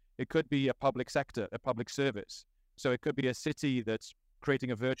business. It could be a public sector, a public service. So it could be a city that's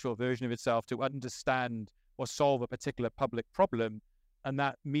creating a virtual version of itself to understand or solve a particular public problem. And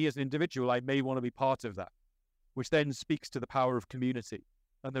that me as an individual, I may want to be part of that, which then speaks to the power of community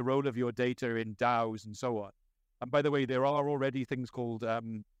and the role of your data in DAOs and so on. And by the way, there are already things called, I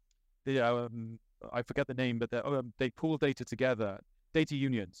forget the name, but they pool data together, data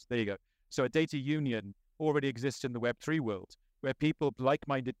unions. There you go. So a data union already exists in the Web3 world, where people,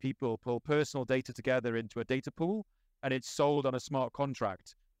 like-minded people, pull personal data together into a data pool, and it's sold on a smart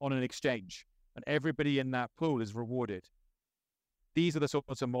contract on an exchange, and everybody in that pool is rewarded. These are the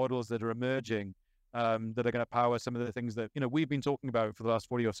sorts of models that are emerging that are going to power some of the things that we've been talking about for the last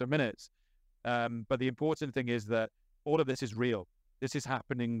 40 or so minutes. But the important thing is that all of this is real. This is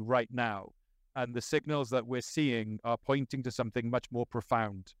happening right now. And the signals that we're seeing are pointing to something much more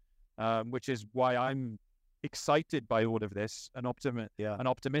profound, which is why I'm excited by all of this and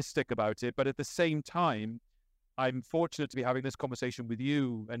optimistic about it. But at the same time, I'm fortunate to be having this conversation with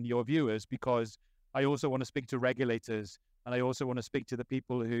you and your viewers, because I also want to speak to regulators, and I also want to speak to the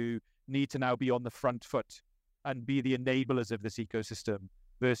people who need to now be on the front foot and be the enablers of this ecosystem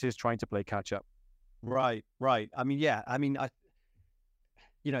versus trying to play catch up. Right.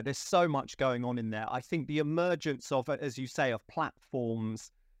 There's so much going on in there. I think the emergence of, as you say, of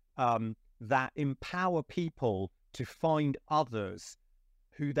platforms that empower people to find others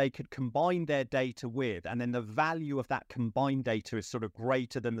who they could combine their data with, and then the value of that combined data is sort of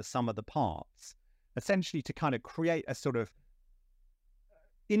greater than the sum of the parts, essentially to kind of create a sort of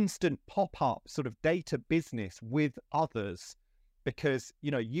instant pop-up sort of data business with others, because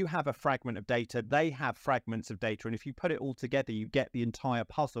you have a fragment of data, they have fragments of data, and if you put it all together, you get the entire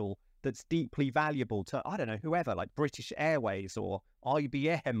puzzle that's deeply valuable to, I don't know, whoever, like British Airways or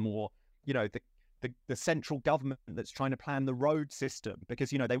IBM, or the central government that's trying to plan the road system, because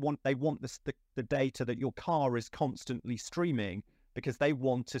they want the data that your car is constantly streaming, because they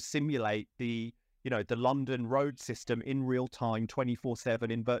want to simulate the London road system in real time, 24/7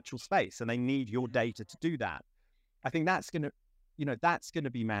 in virtual space, and they need your data to do that. I think that's going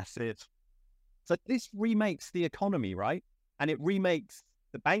to be massive. So this remakes the economy, right? And it remakes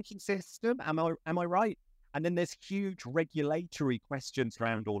the banking system. Am I right? And then there's huge regulatory questions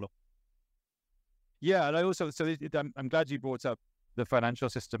around all of it. Yeah, and I also, I'm glad you brought up the financial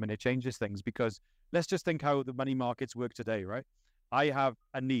system, and it changes things, because let's just think how the money markets work today, right? I have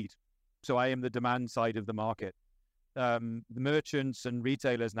a need, so I am the demand side of the market. The merchants and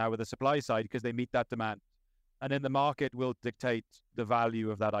retailers now are the supply side, because they meet that demand. And then the market will dictate the value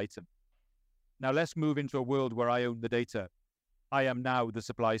of that item. Now let's move into a world where I own the data. I am now the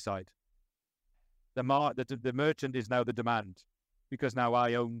supply side. The merchant is now the demand, because now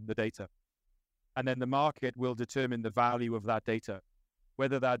I own the data. And then the market will determine the value of that data,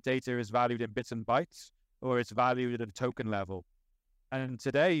 whether that data is valued in bits and bytes or it's valued at a token level. And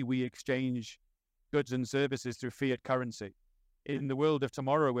today we exchange goods and services through fiat currency. In the world of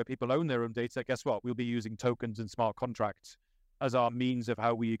tomorrow, where people own their own data, guess what? We'll be using tokens and smart contracts as our means of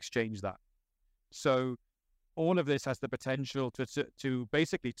how we exchange that. So all of this has the potential to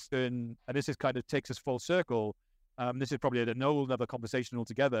basically turn, and this is kind of takes us full circle. This is probably a whole other conversation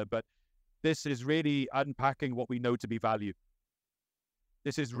altogether, but this is really unpacking what we know to be value.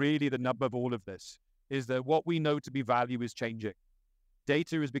 This is really the nub of all of this, is that what we know to be value is changing.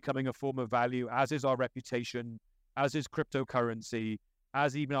 Data is becoming a form of value, as is our reputation, as is cryptocurrency,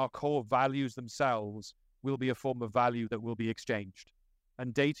 as even our core values themselves will be a form of value that will be exchanged.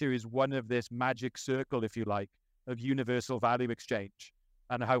 And data is one of this magic circle, if you like, of universal value exchange,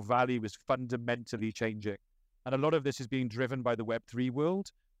 and how value is fundamentally changing. And a lot of this is being driven by the Web3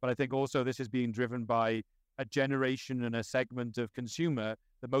 world, but I think also this is being driven by a generation and a segment of consumer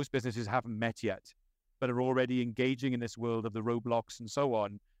that most businesses haven't met yet, but are already engaging in this world of the Roblox and so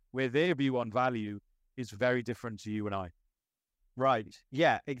on, where their view on value is very different to you and I. Right.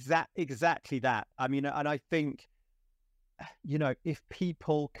 Yeah, exactly that. I mean, and I think, if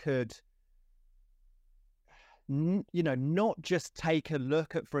people could, not just take a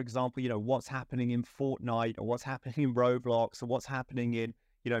look at, for example, what's happening in Fortnite or what's happening in Roblox or what's happening in,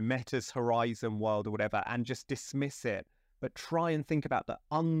 Meta's Horizon world or whatever, and just dismiss it, but try and think about the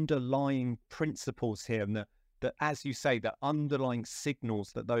underlying principles here, and that, as you say, the underlying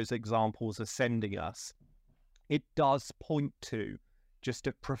signals that those examples are sending us. It does point to just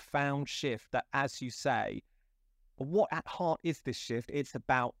a profound shift that, as you say, what at heart is this shift? It's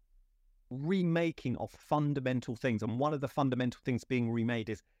about remaking of fundamental things. And one of the fundamental things being remade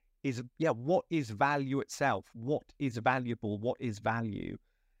is what is value itself? What is valuable? What is value?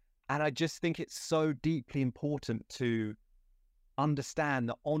 And I just think it's so deeply important to understand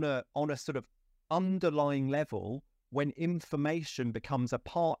that on a sort of underlying level, when information becomes a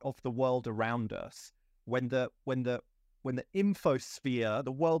part of the world around us, when the infosphere,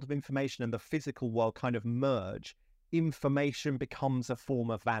 the world of information, and the physical world kind of merge, information becomes a form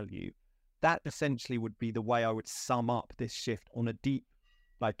of value. That essentially would be the way I would sum up this shift on a deep,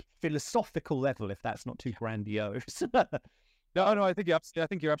 like, philosophical level, if that's not too grandiose. No, I think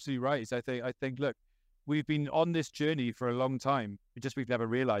you're absolutely right. I think, look, we've been on this journey for a long time. We've never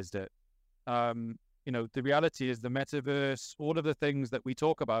realized it. The reality is the metaverse, all of the things that we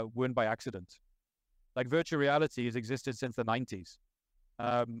talk about weren't by accident. Like, virtual reality has existed since the 90s.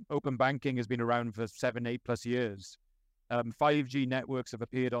 Open banking has been around for 7-8+ years. 5G networks have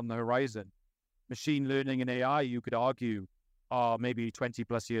appeared on the horizon. Machine learning and AI, you could argue, are maybe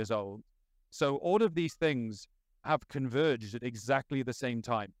 20+ years old. So all of these things have converged at exactly the same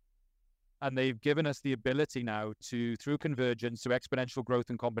time. And they've given us the ability now to, through convergence, through exponential growth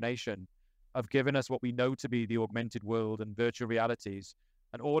and combination, have given us what we know to be the augmented world and virtual realities.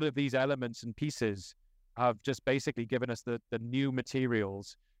 And all of these elements and pieces have just basically given us the new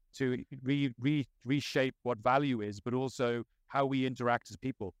materials to reshape what value is, but also how we interact as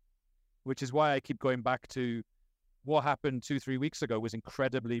people, which is why I keep going back to what happened 2-3 weeks ago was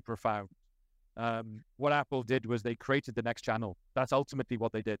incredibly profound. What Apple did was they created the next channel. That's ultimately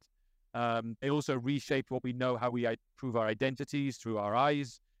what they did. They also reshaped what we know, how we prove our identities through our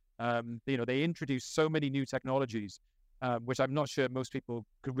eyes. They introduced so many new technologies, which I'm not sure most people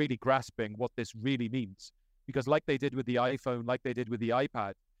could really grasping what this really means. Because like they did with the iPhone, like they did with the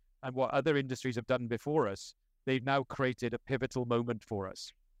iPad, and what other industries have done before us, they've now created a pivotal moment for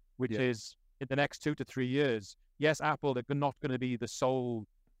us, which is in the next 2 to 3 years. Yes, Apple are not going to be the sole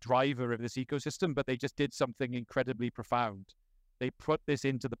driver of this ecosystem, but they just did something incredibly profound. They put this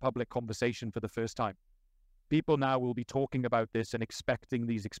into the public conversation for the first time. People now will be talking about this and expecting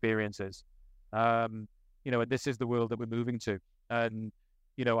these experiences. And this is the world that we're moving to. And,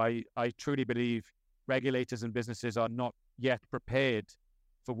 I truly believe regulators and businesses are not yet prepared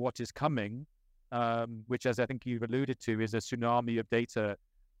for what is coming, which, as I think you've alluded to, is a tsunami of data,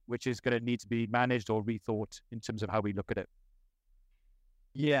 which is going to need to be managed or rethought in terms of how we look at it.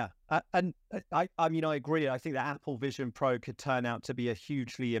 Yeah, and I agree. I think the Apple Vision Pro could turn out to be a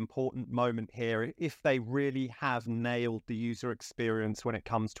hugely important moment here if they really have nailed the user experience when it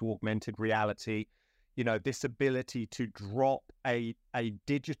comes to augmented reality. This ability to drop a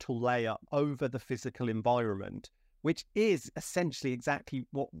digital layer over the physical environment, which is essentially exactly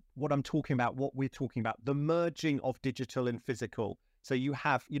what I'm talking about, what we're talking about, the merging of digital and physical. So you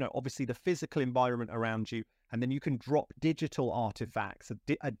have, obviously the physical environment around you, and then you can drop digital artifacts,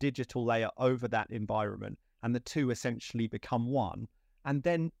 a digital layer over that environment, and the two essentially become one. And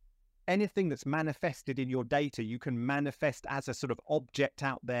then anything that's manifested in your data, you can manifest as a sort of object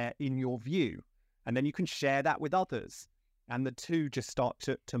out there in your view. And then you can share that with others. And the two just start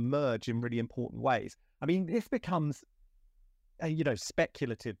to merge in really important ways. I mean, this becomes,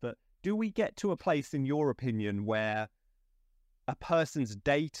 speculative, but do we get to a place, in your opinion, where a person's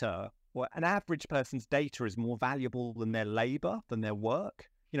data, or an average person's data, is more valuable than their labor, than their work?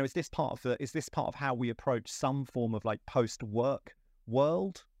 Is this part of how we approach some form of like post-work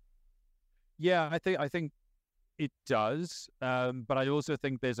world? Yeah, I think it does, but I also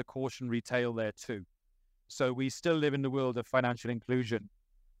think there's a cautionary tale there too. So we still live in the world of financial inclusion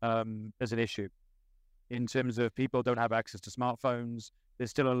as an issue. In terms of people don't have access to smartphones, there's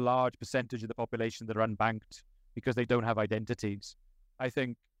still a large percentage of the population that are unbanked because they don't have identities. I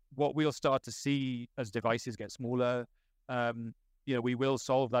think what we'll start to see as devices get smaller, we will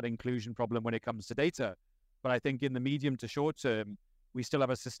solve that inclusion problem when it comes to data. But I think in the medium to short term, we still have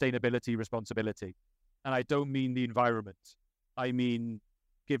a sustainability responsibility. And I don't mean the environment. I mean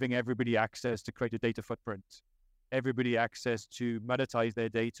giving everybody access to create a data footprint, everybody access to monetize their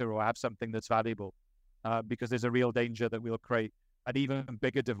data or have something that's valuable, because there's a real danger that we'll create an even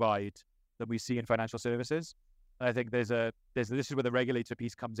bigger divide than we see in financial services. And I think this is where the regulator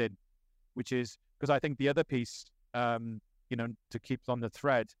piece comes in, which is because I think the other piece, to keep on the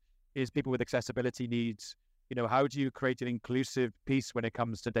thread, is people with accessibility needs. How do you create an inclusive piece when it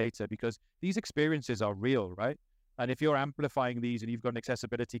comes to data? Because these experiences are real, right? And if you're amplifying these and you've got an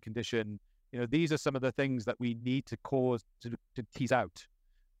accessibility condition, these are some of the things that we need to tease out.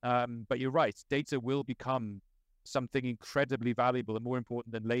 But you're right, data will become something incredibly valuable and more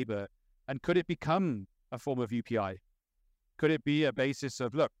important than labor. And could it become a form of UPI? Could it be a basis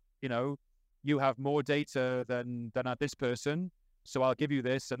of, look, You have more data than this person, so I'll give you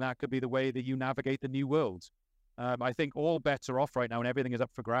this, and that could be the way that you navigate the new world. I think all bets are off right now, and everything is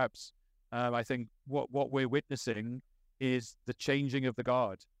up for grabs. I think what we're witnessing is the changing of the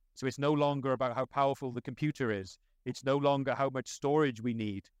guard. So it's no longer about how powerful the computer is. It's no longer how much storage we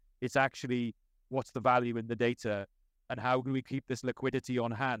need. It's actually what's the value in the data, and how can we keep this liquidity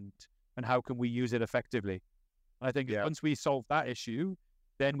on hand, and how can we use it effectively? I think once we solve that issue,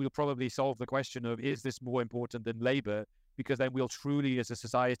 then we'll probably solve the question of, is this more important than labor? Because then we'll truly, as a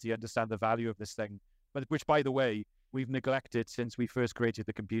society, understand the value of this thing, but which, by the way, we've neglected since we first created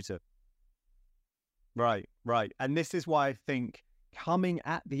the computer. Right. And this is why I think coming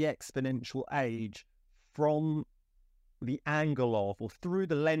at the exponential age from the angle of, or through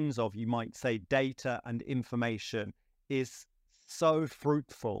the lens of, you might say, data and information is so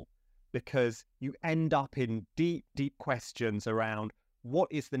fruitful, because you end up in deep questions around what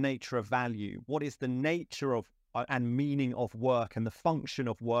is the nature of value, what is the nature of and meaning of work and the function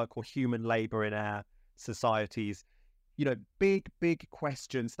of work or human labor in our societies. Big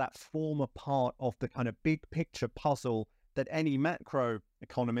questions that form a part of the kind of big picture puzzle that any macro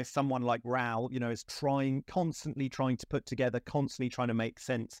economist, someone like Raoul, is constantly trying to put together, constantly trying to make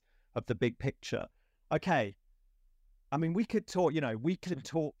sense of the big picture. Okay. I mean, we could talk, we could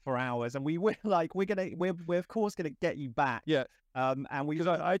talk for hours, and we're of course going to get you back. Yeah. And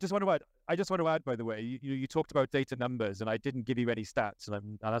I just want to add, by the way, you talked about data numbers, and I didn't give you any stats,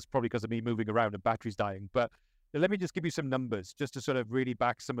 and that's probably because of me moving around and batteries dying. But let me just give you some numbers just to sort of really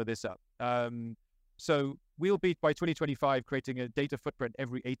back some of this up. So we'll be, by 2025, creating a data footprint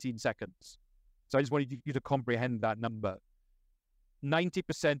every 18 seconds. So I just wanted you to comprehend that number.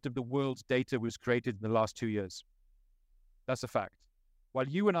 90% of the world's data was created in the last 2 years. That's a fact. While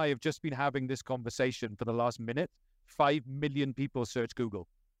you and I have just been having this conversation for the last minute, 5 million people search Google.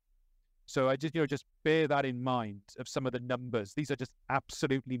 So I just bear that in mind of some of the numbers. These are just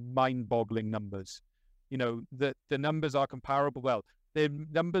absolutely mind-boggling numbers. The numbers are comparable. Well, they're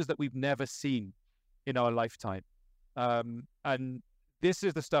numbers that we've never seen in our lifetime. And this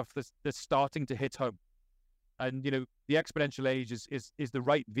is the stuff that's starting to hit home. And, the exponential age is the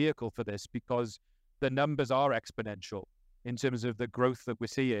right vehicle for this, because the numbers are exponential in terms of the growth that we're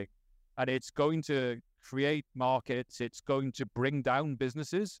seeing. And it's going to create markets. It's going to bring down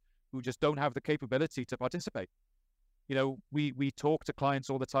businesses who just don't have the capability to participate. We talk to clients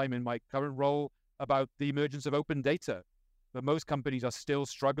all the time in my current role about the emergence of open data, but most companies are still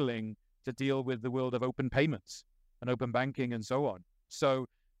struggling to deal with the world of open payments and open banking and so on. So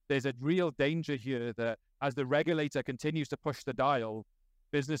there's a real danger here that as the regulator continues to push the dial,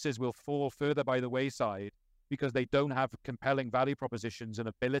 businesses will fall further by the wayside because they don't have compelling value propositions and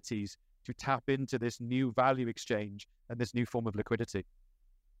abilities to tap into this new value exchange and this new form of liquidity.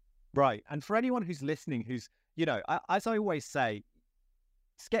 Right. And for anyone who's listening, who's, as I always say,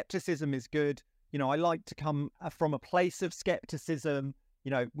 skepticism is good. I like to come from a place of skepticism.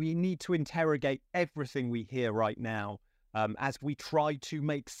 We need to interrogate everything we hear right now as we try to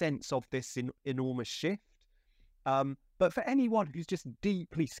make sense of this enormous shift. But for anyone who's just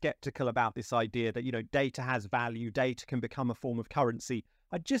deeply skeptical about this idea that, data has value, data can become a form of currency,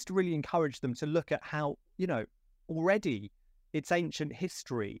 I just really encourage them to look at how, already it's ancient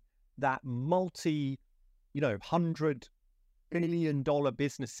history that $100 billion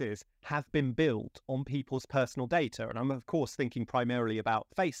businesses have been built on people's personal data. And I'm, of course, thinking primarily about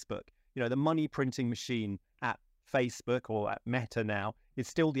Facebook. The money printing machine at Facebook or at Meta now is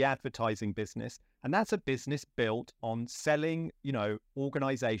still the advertising business. And that's a business built on selling,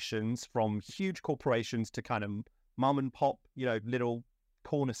 organizations from huge corporations to kind of mom and pop, little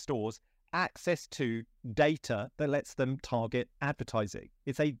corner stores, access to data that lets them target advertising.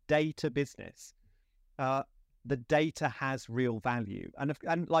 It's a data business. The data has real value.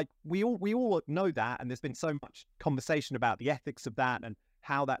 And like we all know that, and there's been so much conversation about the ethics of that and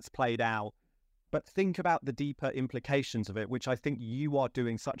how that's played out. But think about the deeper implications of it, which I think you are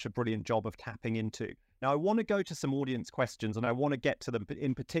doing such a brilliant job of tapping into. Now, I want to go to some audience questions, and I want to get to them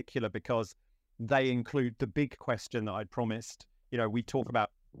in particular because they include the big question that I promised. We talk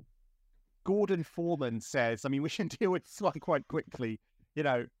about. Gordon Foreman says, we can deal with this one quite quickly.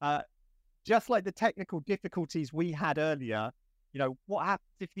 Just like the technical difficulties we had earlier, what happens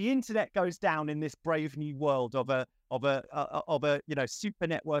if the internet goes down in this brave new world of a super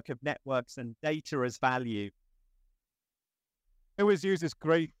network of networks and data as value? I always use this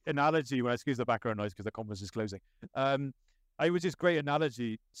great analogy when I excuse the background noise because the conference is closing. I use this great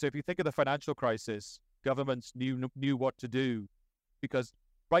analogy. So if you think of the financial crisis, governments knew what to do because,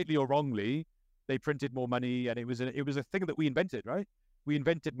 rightly or wrongly, they printed more money, and it was a thing that we invented, right? We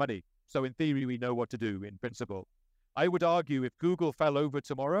invented money. So in theory, we know what to do in principle. I would argue if Google fell over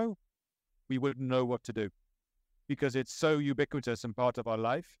tomorrow, we wouldn't know what to do because it's so ubiquitous and part of our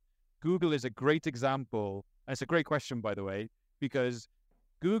life. Google is a great example. And it's a great question, by the way, because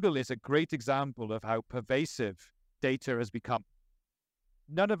Google is a great example of how pervasive data has become.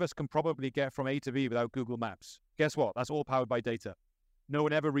 None of us can probably get from A to B without Google Maps. Guess what? That's all powered by data. No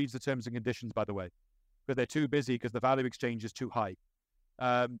one ever reads the terms and conditions, by the way, because they're too busy because the value exchange is too high.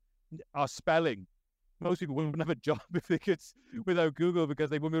 Our spelling, most people wouldn't have a job if they could without Google because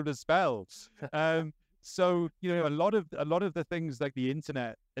they wouldn't be able to spell. So, a lot of the things like the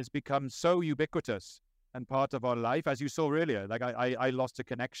internet has become so ubiquitous and part of our life, as you saw earlier. Like I lost a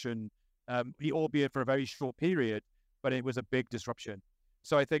connection, albeit for a very short period, but it was a big disruption.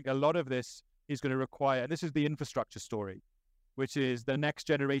 So I think a lot of this is going to require, and this is the infrastructure story, which is the next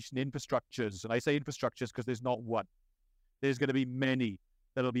generation infrastructures. And I say infrastructures because there's not one. There's going to be many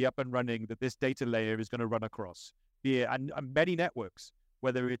that'll be up and running that this data layer is going to run across. Yeah, and many networks,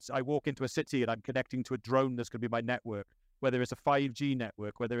 whether it's I walk into a city and I'm connecting to a drone that's going to be my network, whether it's a 5G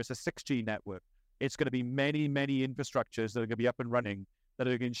network, whether it's a 6G network, it's going to be many, many infrastructures that are going to be up and running that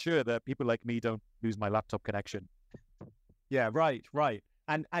are going to ensure that people like me don't lose my laptop connection. Yeah, right.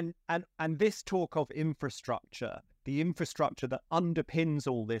 And this talk of infrastructure, the infrastructure that underpins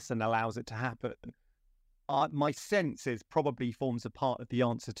all this and allows it to happen, my sense is probably forms a part of the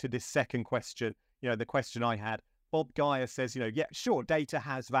answer to this second question, the question I had. Bob Geyer says, yeah, sure, data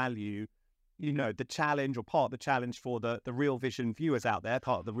has value. The challenge or part of the challenge for the Real Vision viewers out there,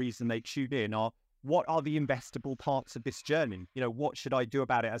 part of the reason they tune in are, what are the investable parts of this journey? What should I do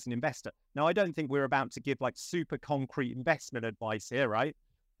about it as an investor? Now, I don't think we're about to give like super concrete investment advice here, right?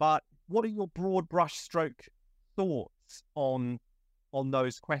 But what are your broad brushstroke thoughts on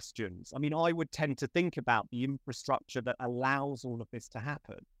those questions? I mean, I would tend to think about the infrastructure that allows all of this to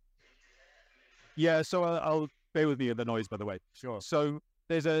happen. Yeah, so I'll bear with me in the noise, by the way. Sure. So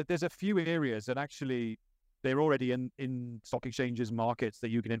there's a few areas, and actually they're already in stock exchanges markets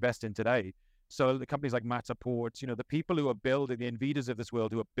that you can invest in today. So the companies like Matterport, the people who are building, the Nvidias of this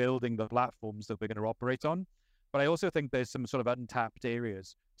world who are building the platforms that we're going to operate on. But I also think there's some sort of untapped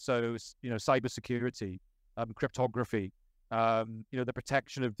areas. So, cybersecurity, cryptography, the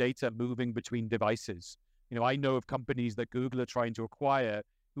protection of data moving between devices. I know of companies that Google are trying to acquire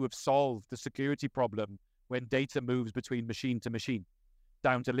who have solved the security problem when data moves between machine to machine,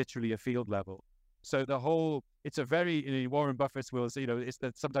 down to literally a field level. So it's a very, Warren Buffett will say, it's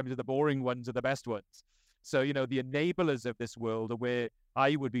that sometimes the boring ones are the best ones. So, the enablers of this world are where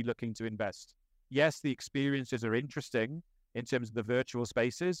I would be looking to invest. Yes, the experiences are interesting in terms of the virtual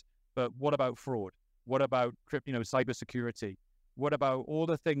spaces, but what about fraud? What about cybersecurity? What about all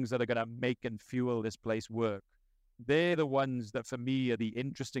the things that are going to make and fuel this place work? They're the ones that for me are the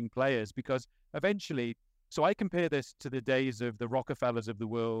interesting players, because eventually, so I compare this to the days of the Rockefellers of the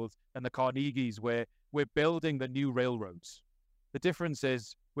world and the Carnegies, where we're building the new railroads. The difference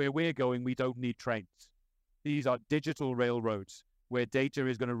is where we're going, we don't need trains. These are digital railroads where data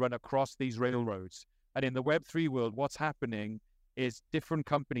is going to run across these railroads. And in the Web3 world, what's happening is different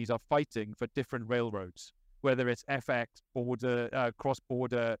companies are fighting for different railroads, whether it's FX,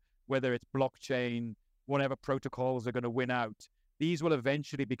 cross-border, whether it's blockchain, whatever protocols are going to win out. These will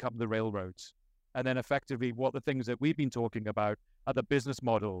eventually become the railroads. And then effectively what the things that we've been talking about are the business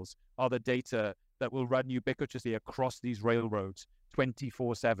models, are the data that will run ubiquitously across these railroads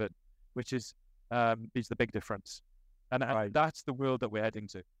 24/7, which is the big difference. And right. That's the world that we're heading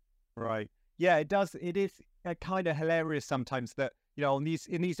to. Right. Yeah, it does. It is kind of hilarious sometimes that, in these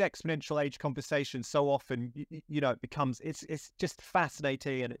exponential age conversations, so often, it becomes, it's just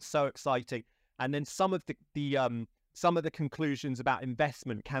fascinating and it's so exciting. And then some of the conclusions about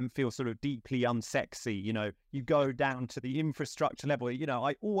investment can feel sort of deeply unsexy. You go down to the infrastructure level.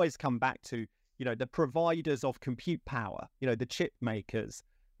 I always come back to, the providers of compute power, the chip makers,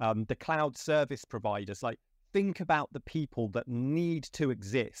 the cloud service providers. Like, think about the people that need to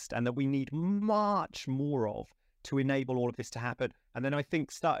exist and that we need much more of to enable all of this to happen. And then I think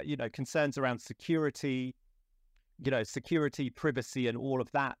concerns around security, security, privacy, and all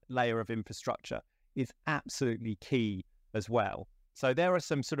of that layer of infrastructure is absolutely key as well. So there are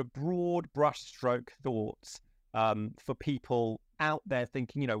some sort of broad brushstroke thoughts for people out there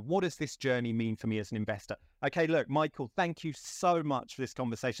thinking, what does this journey mean for me as an investor? Okay, look, Michael, thank you so much for this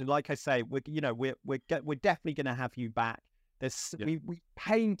conversation. Like I say, we're definitely going to have you back. We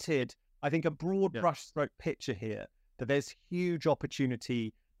painted, I think, a broad brushstroke picture here that there's huge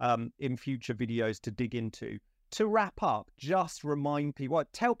opportunity in future videos to dig into. To wrap up, just remind people,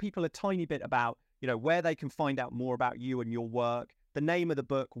 tell people a tiny bit about, where they can find out more about you and your work, the name of the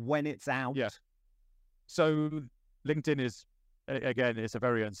book, when it's out. Yeah. So LinkedIn is, again, it's a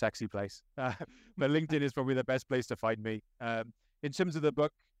very unsexy place, but LinkedIn is probably the best place to find me. In terms of the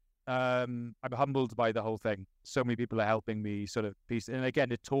book, I'm humbled by the whole thing. So many people are helping me sort of piece. And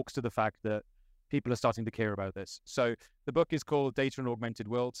again, it talks to the fact that people are starting to care about this. So the book is called Data and Augmented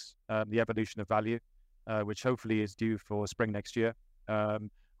Worlds, The Evolution of Value, which hopefully is due for spring next year.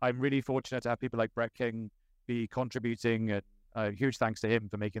 I'm really fortunate to have people like Brett King be contributing, and huge thanks to him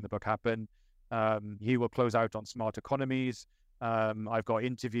for making the book happen. He will close out on smart economies. I've got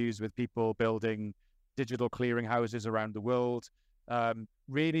interviews with people building digital clearinghouses around the world,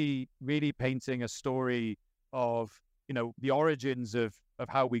 really painting a story of, the origins of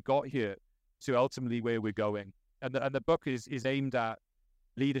how we got here to ultimately where we're going. And the book is aimed at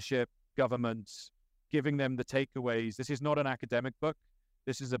leadership, governments, giving them the takeaways. This is not an academic book.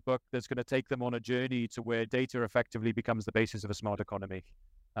 This is a book that's going to take them on a journey to where data effectively becomes the basis of a smart economy.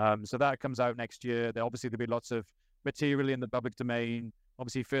 So that comes out next year. There'll be lots of material in the public domain,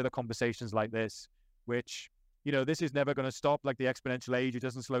 obviously further conversations like this, which, this is never going to stop. Like the exponential age, it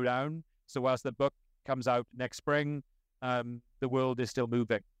doesn't slow down. So whilst the book comes out next spring, the world is still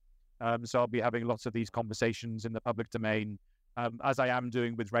moving. So I'll be having lots of these conversations in the public domain, as I am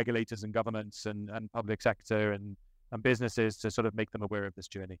doing with regulators and governments and public sector and businesses to sort of make them aware of this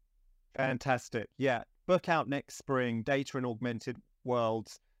journey. Fantastic. Yeah. Book out next spring, Data and Augmented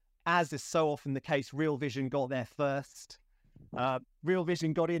Worlds. As is so often the case, Real Vision got there first. Real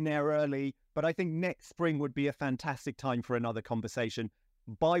Vision got in there early, but I think next spring would be a fantastic time for another conversation,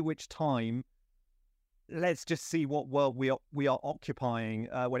 by which time let's just see what world we are occupying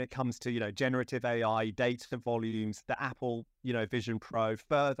when it comes to, generative AI, data volumes, the Apple, Vision Pro.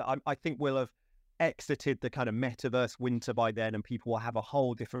 Further, I think we'll have exited the kind of metaverse winter by then, and people will have a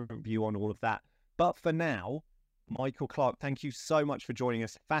whole different view on all of that. But for now, Michael Clarke, thank you so much for joining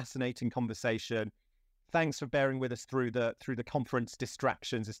us. Fascinating conversation. Thanks for bearing with us through the conference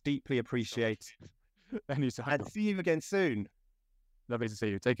distractions. It's deeply appreciated. Anytime. And see you again soon. Lovely to see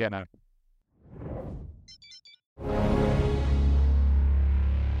you. Take care now.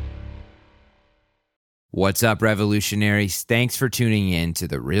 What's up, revolutionaries? Thanks for tuning in to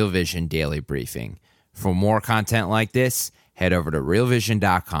the Real Vision Daily Briefing. For more content like this, head over to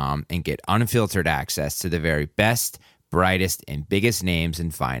realvision.com and get unfiltered access to the very best, brightest, and biggest names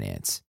in finance.